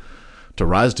Spirit to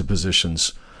rise to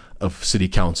positions of city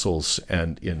councils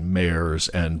and in mayors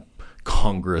and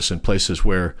Congress and places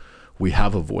where we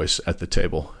have a voice at the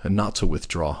table, and not to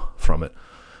withdraw from it.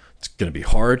 It's going to be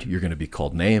hard. You're going to be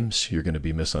called names. You're going to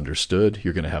be misunderstood.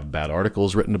 You're going to have bad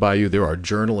articles written by you. There are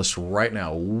journalists right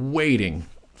now waiting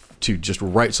to just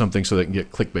write something so they can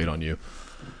get clickbait on you.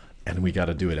 And we got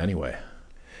to do it anyway.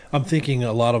 I'm thinking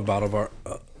a lot about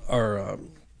our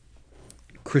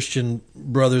Christian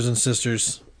brothers and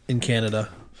sisters in Canada.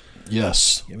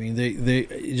 Yes. I mean,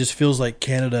 it just feels like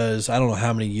Canada is, I don't know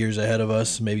how many years ahead of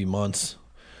us, maybe months.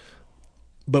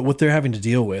 But what they're having to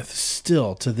deal with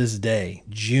still to this day,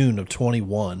 June of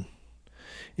 21,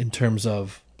 in terms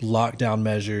of lockdown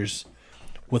measures,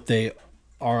 what they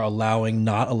are allowing,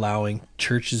 not allowing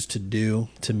churches to do,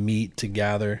 to meet, to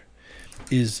gather,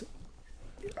 is,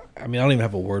 I mean, I don't even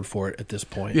have a word for it at this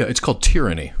point. Yeah, it's called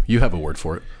tyranny. You have a word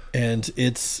for it. And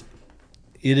it's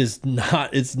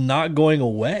not going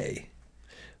away.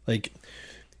 Like,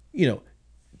 you know,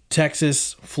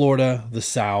 Texas, Florida, the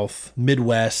South,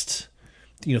 Midwest,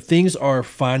 you know, things are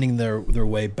finding their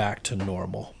way back to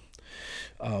normal.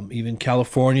 Even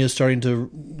California is starting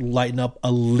to lighten up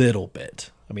a little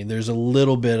bit. I mean, there's a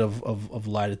little bit of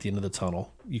light at the end of the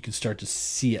tunnel. You can start to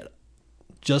see it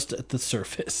just at the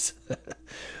surface.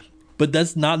 But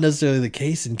that's not necessarily the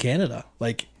case in Canada.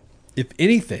 Like, if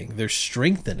anything, they're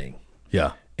strengthening.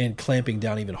 Yeah. And clamping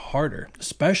down even harder,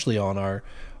 especially on our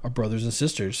brothers and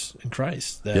sisters in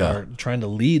Christ that are trying to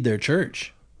lead their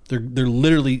church. They're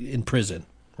literally in prison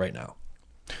right now.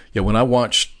 Yeah, when I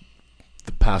watched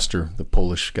the pastor, the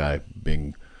Polish guy,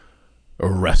 being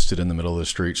arrested in the middle of the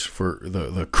streets for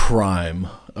the crime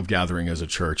of gathering as a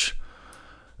church,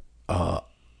 and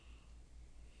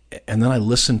then I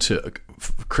listened to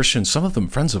Christians, some of them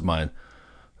friends of mine,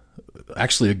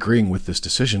 actually agreeing with this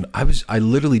decision. I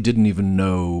literally didn't even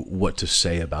know what to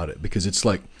say about it, because it's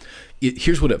like,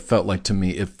 here's what it felt like to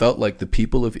me. It felt like the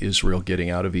people of Israel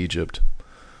getting out of Egypt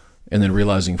and then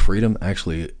realizing freedom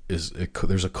actually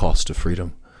there's a cost to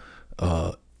freedom.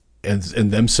 And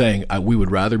them saying, we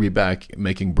would rather be back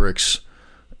making bricks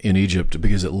in Egypt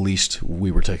because at least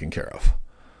we were taken care of.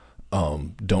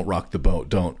 Don't rock the boat.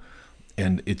 Don't.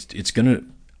 And it's going to,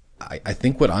 I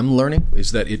think what I'm learning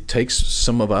is that it takes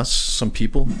some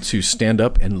people to stand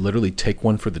up and literally take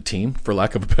one for the team, for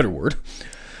lack of a better word,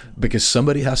 because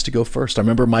somebody has to go first. I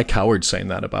remember Mike Howard saying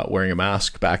that about wearing a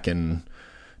mask back in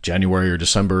January or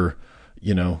December,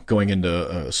 you know, going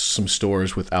into some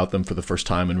stores without them for the first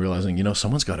time and realizing, you know,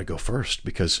 someone's got to go first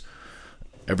because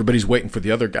everybody's waiting for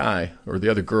the other guy or the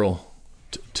other girl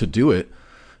to do it.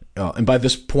 And by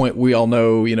this point, we all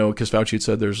know, you know, because Fauci had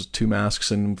said there's 2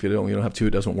 masks, and if you don't have 2,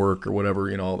 it doesn't work or whatever,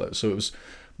 you know, all that. So it was,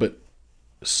 but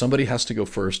somebody has to go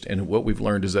first. And what we've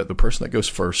learned is that the person that goes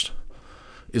first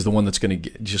is the one that's going to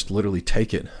just literally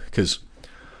take it. Because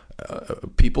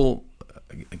people,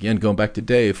 again, going back to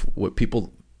Dave, what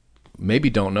people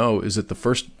maybe don't know is that the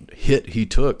first hit he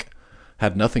took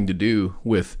had nothing to do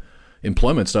with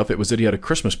employment stuff. It was that he had a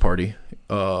Christmas party,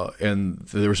 and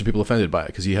there were some people offended by it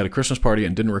because he had a Christmas party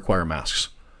and didn't require masks.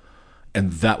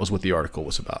 And that was what the article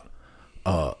was about.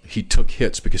 he took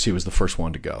hits because he was the first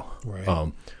one to go.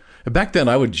 Right. And back then,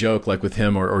 I would joke like with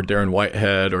him or Darren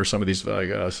Whitehead or some of these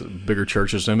bigger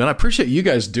churches. And I appreciate you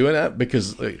guys doing that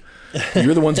because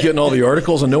you're the ones getting all the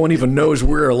articles, and no one even knows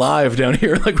we're alive down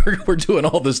here. Like we're doing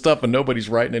all this stuff, and nobody's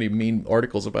writing any mean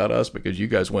articles about us because you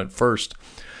guys went first.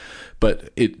 But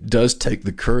it does take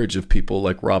the courage of people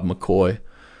like Rob McCoy.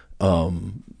 What's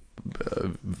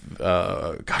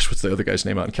the other guy's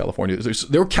name out in California?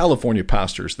 There were California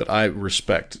pastors that I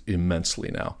respect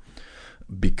immensely now.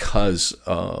 Because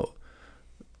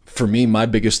for me, my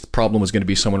biggest problem was going to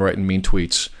be someone writing mean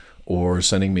tweets or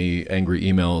sending me angry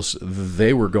emails.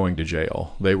 They were going to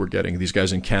jail. They were getting these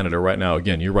guys in Canada right now.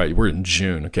 Again, you're right. We're in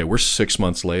June. Okay, we're 6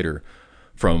 months later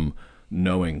from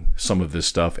knowing some of this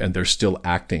stuff, and they're still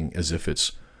acting as if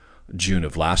it's June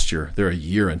of last year. They're a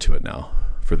year into it now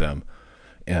for them.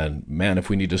 And man, if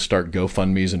we need to start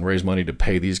GoFundMes and raise money to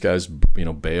pay these guys,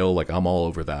 bail, like I'm all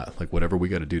over that. Like whatever we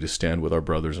got to do to stand with our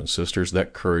brothers and sisters,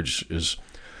 that courage is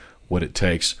what it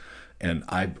takes. And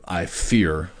I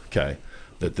fear,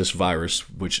 that this virus,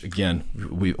 which again,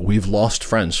 we've lost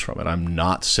friends from it. I'm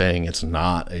not saying it's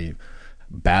not a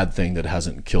bad thing that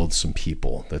hasn't killed some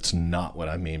people. That's not what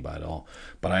I mean by it all.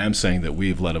 But I am saying that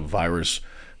we've let a virus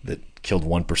that killed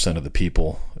 1% of the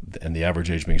people, and the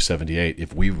average age being 78.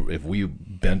 If we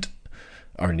bent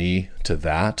our knee to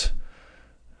that,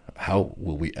 how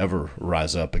will we ever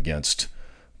rise up against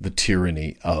the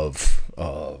tyranny of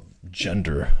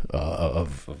gender,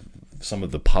 of some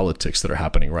of the politics that are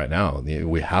happening right now?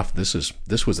 This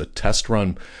was a test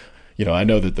run. I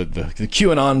know that the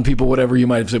QAnon people, whatever you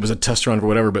might have said, it was a test run for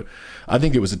whatever, but I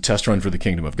think it was a test run for the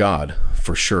kingdom of God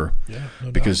for sure. Yeah, no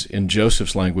doubt. Because in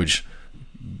Joseph's language,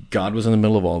 God was in the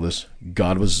middle of all this.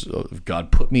 God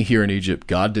put me here in Egypt.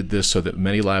 God did this so that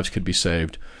many lives could be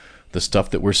saved. The stuff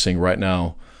that we're seeing right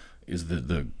now is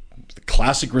the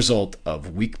classic result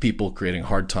of weak people creating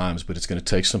hard times, but it's going to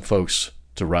take some folks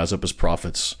to rise up as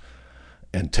prophets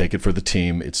and take it for the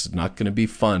team. It's not going to be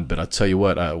fun, but I'll tell you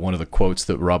what, one of the quotes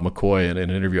that Rob McCoy in an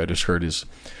interview I just heard is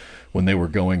when they were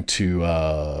going to,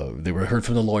 they were heard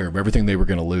from the lawyer of everything they were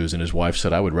going to lose, and his wife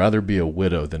said, "I would rather be a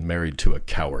widow than married to a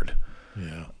coward."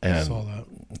 Yeah, and I saw that.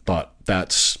 Thought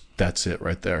that's it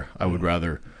right there. I would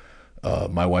rather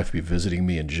my wife be visiting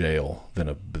me in jail than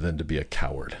to be a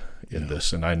coward in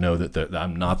this. And I know that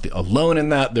I'm not alone in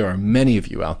that. There are many of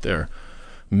you out there,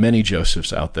 many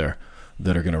Josephs out there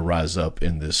that are going to rise up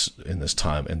in this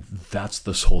time. And that's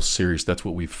this whole series. That's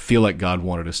what we feel like God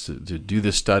wanted us to do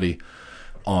this study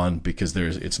on, because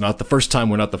it's not the first time.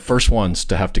 We're not the first ones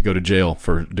to have to go to jail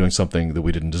for doing something that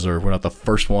we didn't deserve. We're not the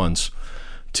first ones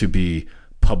to be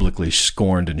publicly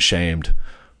scorned and shamed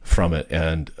from it.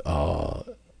 And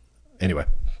anyway,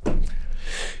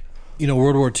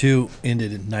 World War II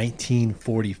ended in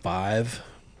 1945,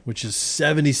 which is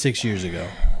 76 years ago.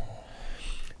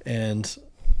 And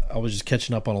I was just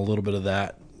catching up on a little bit of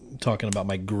that, talking about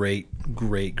my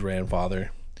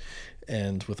great-great-grandfather,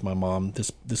 and with my mom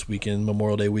this weekend,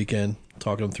 Memorial Day weekend,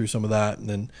 talking them through some of that, and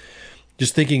then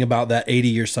just thinking about that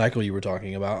 80-year cycle you were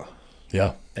talking about.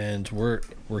 Yeah. And we're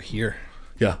here.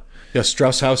 Yeah. Yeah,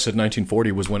 Strauss House said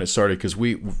 1940 was when it started, because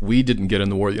we didn't get in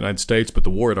the war in the United States, but the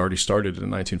war had already started in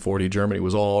 1940. Germany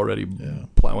was already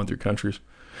plowing through countries.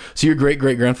 So your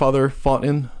great-great-grandfather fought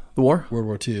in the war? World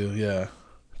War II, yeah.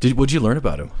 What'd you learn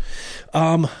about him?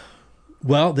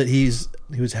 Well, that he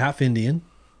was half Indian,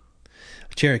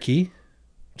 Cherokee,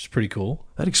 which is pretty cool.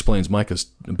 That explains Micah's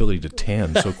ability to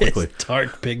tan so quickly.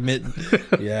 Dark pigment.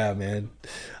 Yeah, man.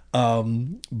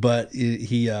 But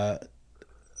he had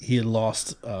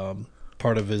lost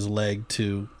part of his leg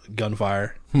to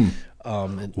gunfire,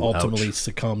 and ultimately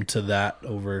succumbed to that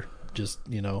over just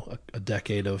a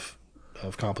decade of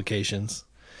complications.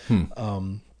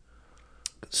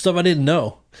 Stuff I didn't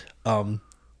know.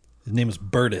 His name is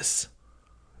Burtis.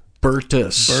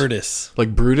 Burtis.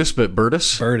 Like Brutus, but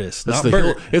Burtis? Burtis. That's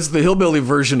it's the hillbilly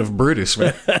version of Brutus,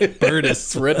 man.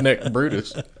 Burtis. Redneck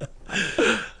Brutus.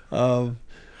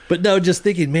 But no, just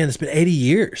thinking, man, it's been 80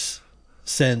 years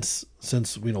since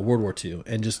World War II,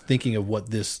 and just thinking of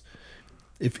what this.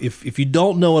 If you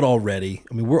don't know it already,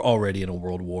 I mean, we're already in a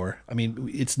world war. I mean,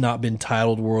 it's not been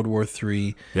titled World War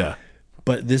III. Yeah.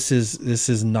 But this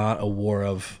is not a war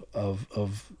of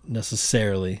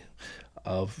necessarily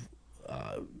of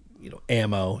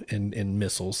ammo and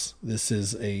missiles. This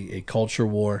is a culture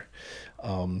war.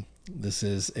 This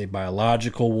is a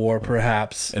biological war,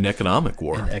 perhaps an economic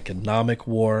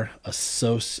war, a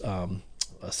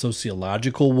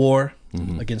sociological war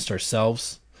against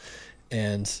ourselves,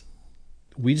 and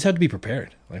we just have to be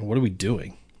prepared. Like, what are we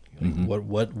doing?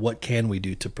 What can we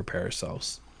do to prepare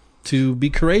ourselves to be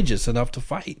courageous enough to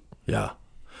fight? Yeah.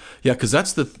 Yeah, because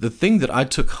that's the thing that I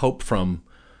took hope from.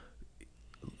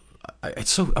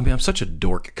 I'm such a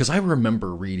dork because I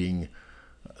remember reading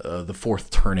The Fourth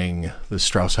Turning, the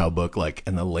Strauss-Howe book, like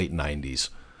in the late 90s,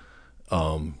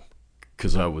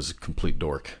 because I was a complete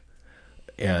dork.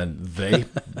 And they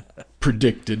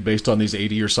predicted, based on these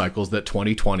 80-year cycles, that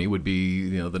 2020 would be,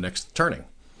 the next turning.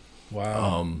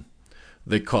 Wow.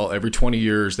 They call every 20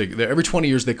 years. Every 20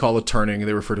 years they call a turning.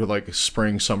 They refer to like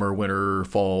spring, summer, winter,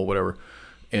 fall, whatever.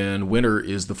 And winter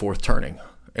is the fourth turning,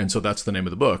 and so that's the name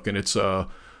of the book. And it's I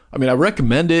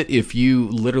recommend it if you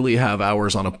literally have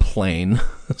hours on a plane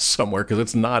somewhere, because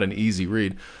it's not an easy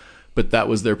read. But that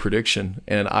was their prediction,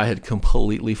 and I had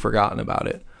completely forgotten about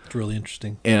it. It's really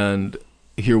interesting. And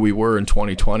here we were in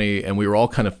 2020, and we were all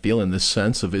kind of feeling this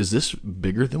sense of, is this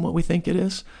bigger than what we think it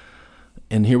is?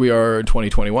 And here we are in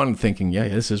 2021 thinking, yeah,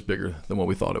 this is bigger than what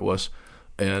we thought it was.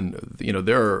 And,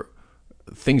 there are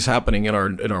things happening in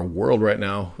our world right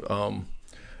now.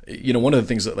 One of the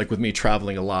things that, like with me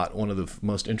traveling a lot, one of the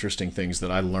most interesting things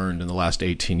that I learned in the last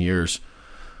 18 years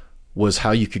was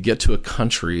how you could get to a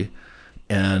country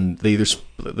and they either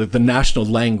the national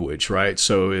language, right?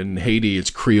 So in Haiti, it's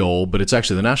Creole, but it's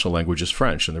actually the national language is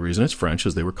French. And the reason it's French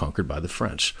is they were conquered by the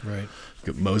French. Right.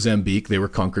 Mozambique, they were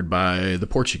conquered by the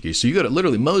Portuguese. So you go to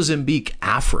literally Mozambique,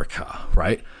 Africa,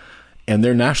 right? And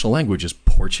their national language is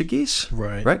Portuguese,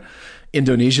 right?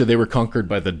 Indonesia, they were conquered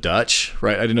by the Dutch,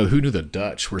 right? I didn't know, who knew the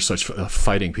Dutch were such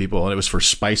fighting people, and it was for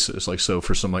spices, like so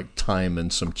for some like thyme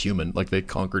and some cumin, like they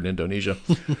conquered Indonesia.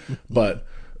 But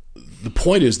the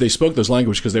point is they spoke those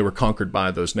languages because they were conquered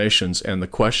by those nations, and the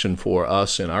question for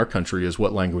us in our country is,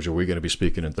 what language are we going to be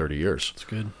speaking in 30 years? That's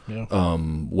good, yeah.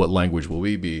 What language will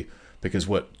we be? Because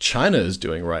what China is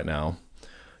doing right now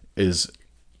is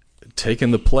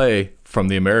taking the play from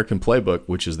the American playbook,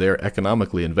 which is they're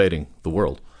economically invading the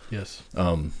world. Yes.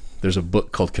 There's a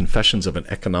book called Confessions of an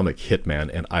Economic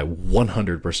Hitman, and I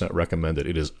 100% recommend it.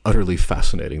 It is utterly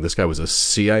fascinating. This guy was a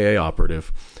CIA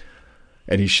operative,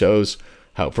 and he shows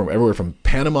how from everywhere from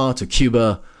Panama to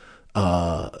Cuba,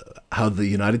 how the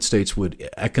United States would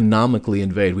economically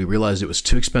invade. We realized it was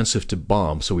too expensive to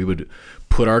bomb, so we would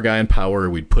put our guy in power,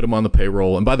 we'd put him on the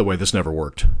payroll. And by the way, this never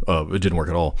worked. It didn't work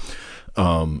at all.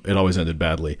 It always ended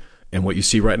badly. And what you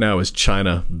see right now is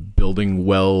China building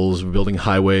wells, building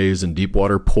highways and deep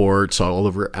water ports all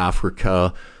over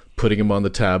Africa, putting them on the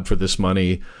tab for this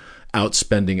money,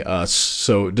 outspending us.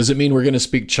 So does it mean we're going to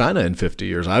speak China in 50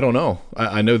 years? I don't know.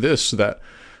 I know this, that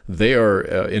they are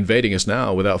invading us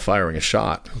now without firing a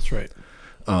shot. That's right.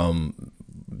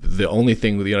 The only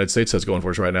thing the United States has going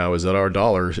for us right now is that our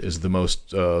dollar is the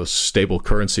most stable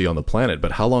currency on the planet.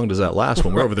 But how long does that last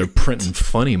when we're over there printing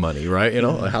funny money, right?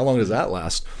 How long does that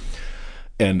last?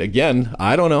 And again,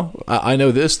 I don't know. I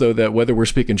know this, though, that whether we're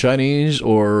speaking Chinese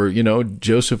or,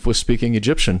 Joseph was speaking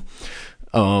Egyptian,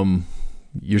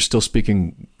 you're still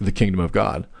speaking the kingdom of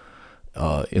God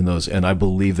in those. And I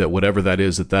believe that whatever that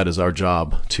is our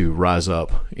job to rise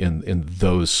up in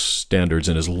those standards.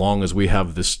 And as long as we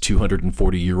have this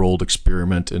 240-year-old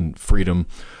experiment in freedom,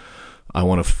 I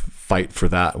want to fight for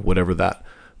that, whatever that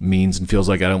means and feels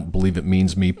like. I don't believe it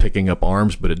means me picking up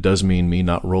arms, but it does mean me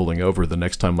not rolling over. The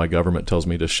next time my government tells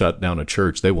me to shut down a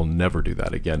church, they will never do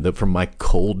that again. That from my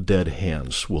cold, dead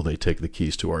hands will they take the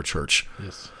keys to our church.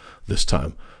 Yes. This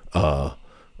time. I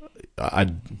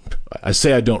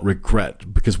say I don't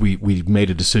regret, because we made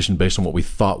a decision based on what we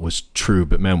thought was true,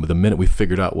 but man, the minute we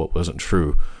figured out what wasn't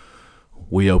true,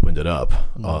 we opened it up,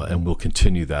 and we'll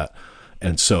continue that.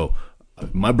 And so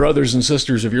my brothers and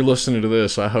sisters, if you're listening to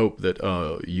this, I hope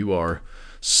that you are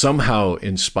somehow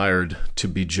inspired to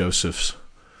be Josephs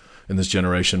in this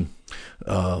generation.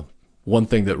 One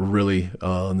thing that really,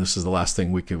 and this is the last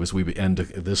thing we end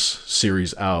this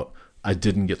series out, I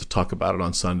didn't get to talk about it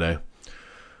on Sunday,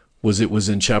 it was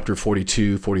in chapter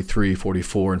 42, 43,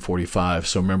 44, and 45.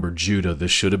 So remember Judah, this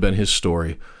should have been his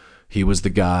story. He was the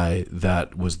guy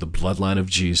that was the bloodline of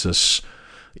Jesus.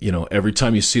 Every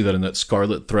time you see that in that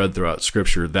scarlet thread throughout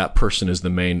Scripture, that person is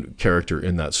the main character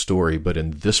in that story. But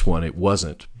in this one, it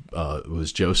wasn't. It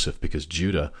was Joseph, because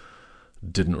Judah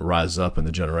didn't rise up in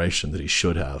the generation that he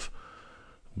should have.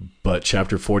 But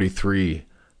chapter 43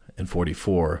 and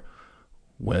 44,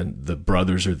 when the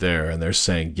brothers are there and they're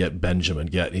saying, get Benjamin,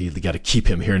 you got to keep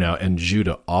him here now. And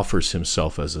Judah offers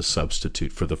himself as a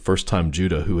substitute. For the first time,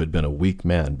 Judah, who had been a weak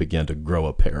man, began to grow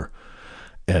a pair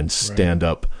and stand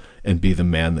up and be the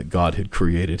man that God had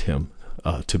created him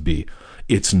to be.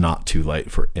 It's not too late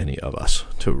for any of us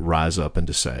to rise up and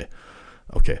to say,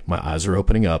 okay, my eyes are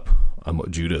opening up.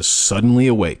 Judah is suddenly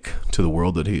awake to the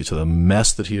world to the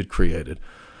mess that he had created.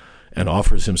 and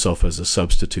offers himself as a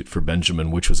substitute for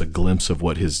Benjamin, which was a glimpse of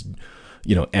what his,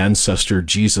 ancestor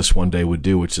Jesus one day would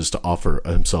do, which is to offer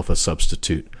himself a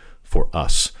substitute for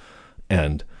us.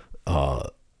 And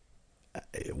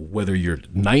whether you're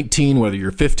 19, whether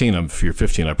you're 15, if you're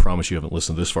 15, I promise you haven't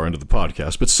listened this far into the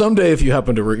podcast, but someday if you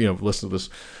happen to listen to this,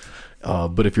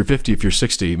 but if you're 50, if you're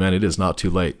 60, man, it is not too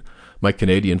late. My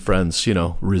Canadian friends,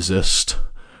 resist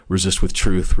with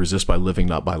truth, resist by living,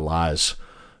 not by lies.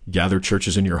 Gather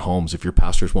churches in your homes. If your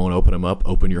pastors won't open them up,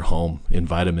 open your home,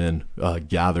 invite them in,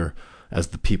 gather as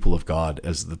the people of God,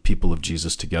 as the people of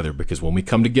Jesus together. Because when we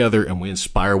come together and we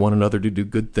inspire one another to do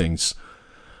good things,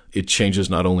 it changes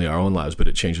not only our own lives, but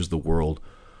it changes the world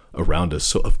around us.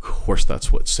 So of course,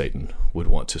 that's what Satan would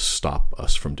want to stop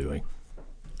us from doing.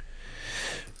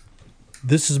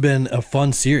 This has been a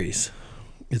fun series.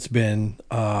 It's been,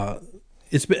 I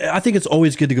think it's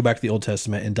always good to go back to the Old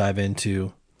Testament and dive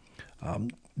into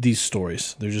these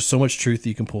stories. There's just so much truth that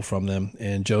you can pull from them.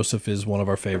 And Joseph is one of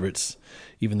our favorites,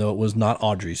 even though it was not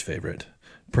Audrey's favorite.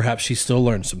 Perhaps she still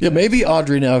learned some things. Maybe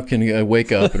Audrey now can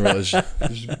wake up and realize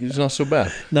it's not so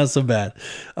bad. Not so bad.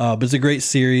 But it's a great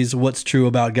series, What's True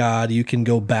About God. You can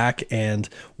go back and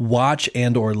watch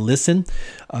and or listen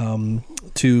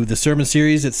to the sermon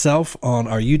series itself on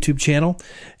our YouTube channel.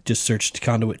 Just search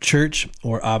Conduit Church,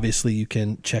 or obviously you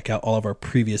can check out all of our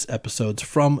previous episodes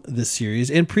from this series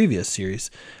and previous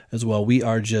series as well. We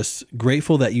are just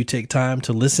grateful that you take time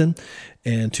to listen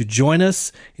and to join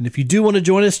us. And if you do want to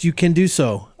join us, you can do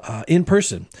so in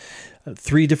person.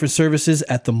 3 different services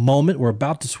at the moment. We're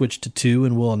about to switch to 2,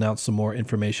 and we'll announce some more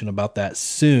information about that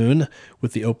soon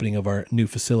with the opening of our new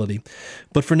facility.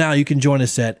 But for now, you can join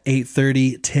us at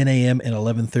 8:30, 10 a.m., and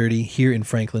 11:30 here in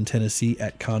Franklin, Tennessee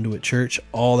at Conduit Church.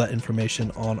 All that information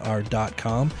on our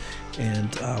 .com. And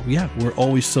we're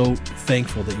always so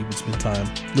thankful that you would spend time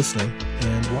listening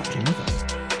and watching with us.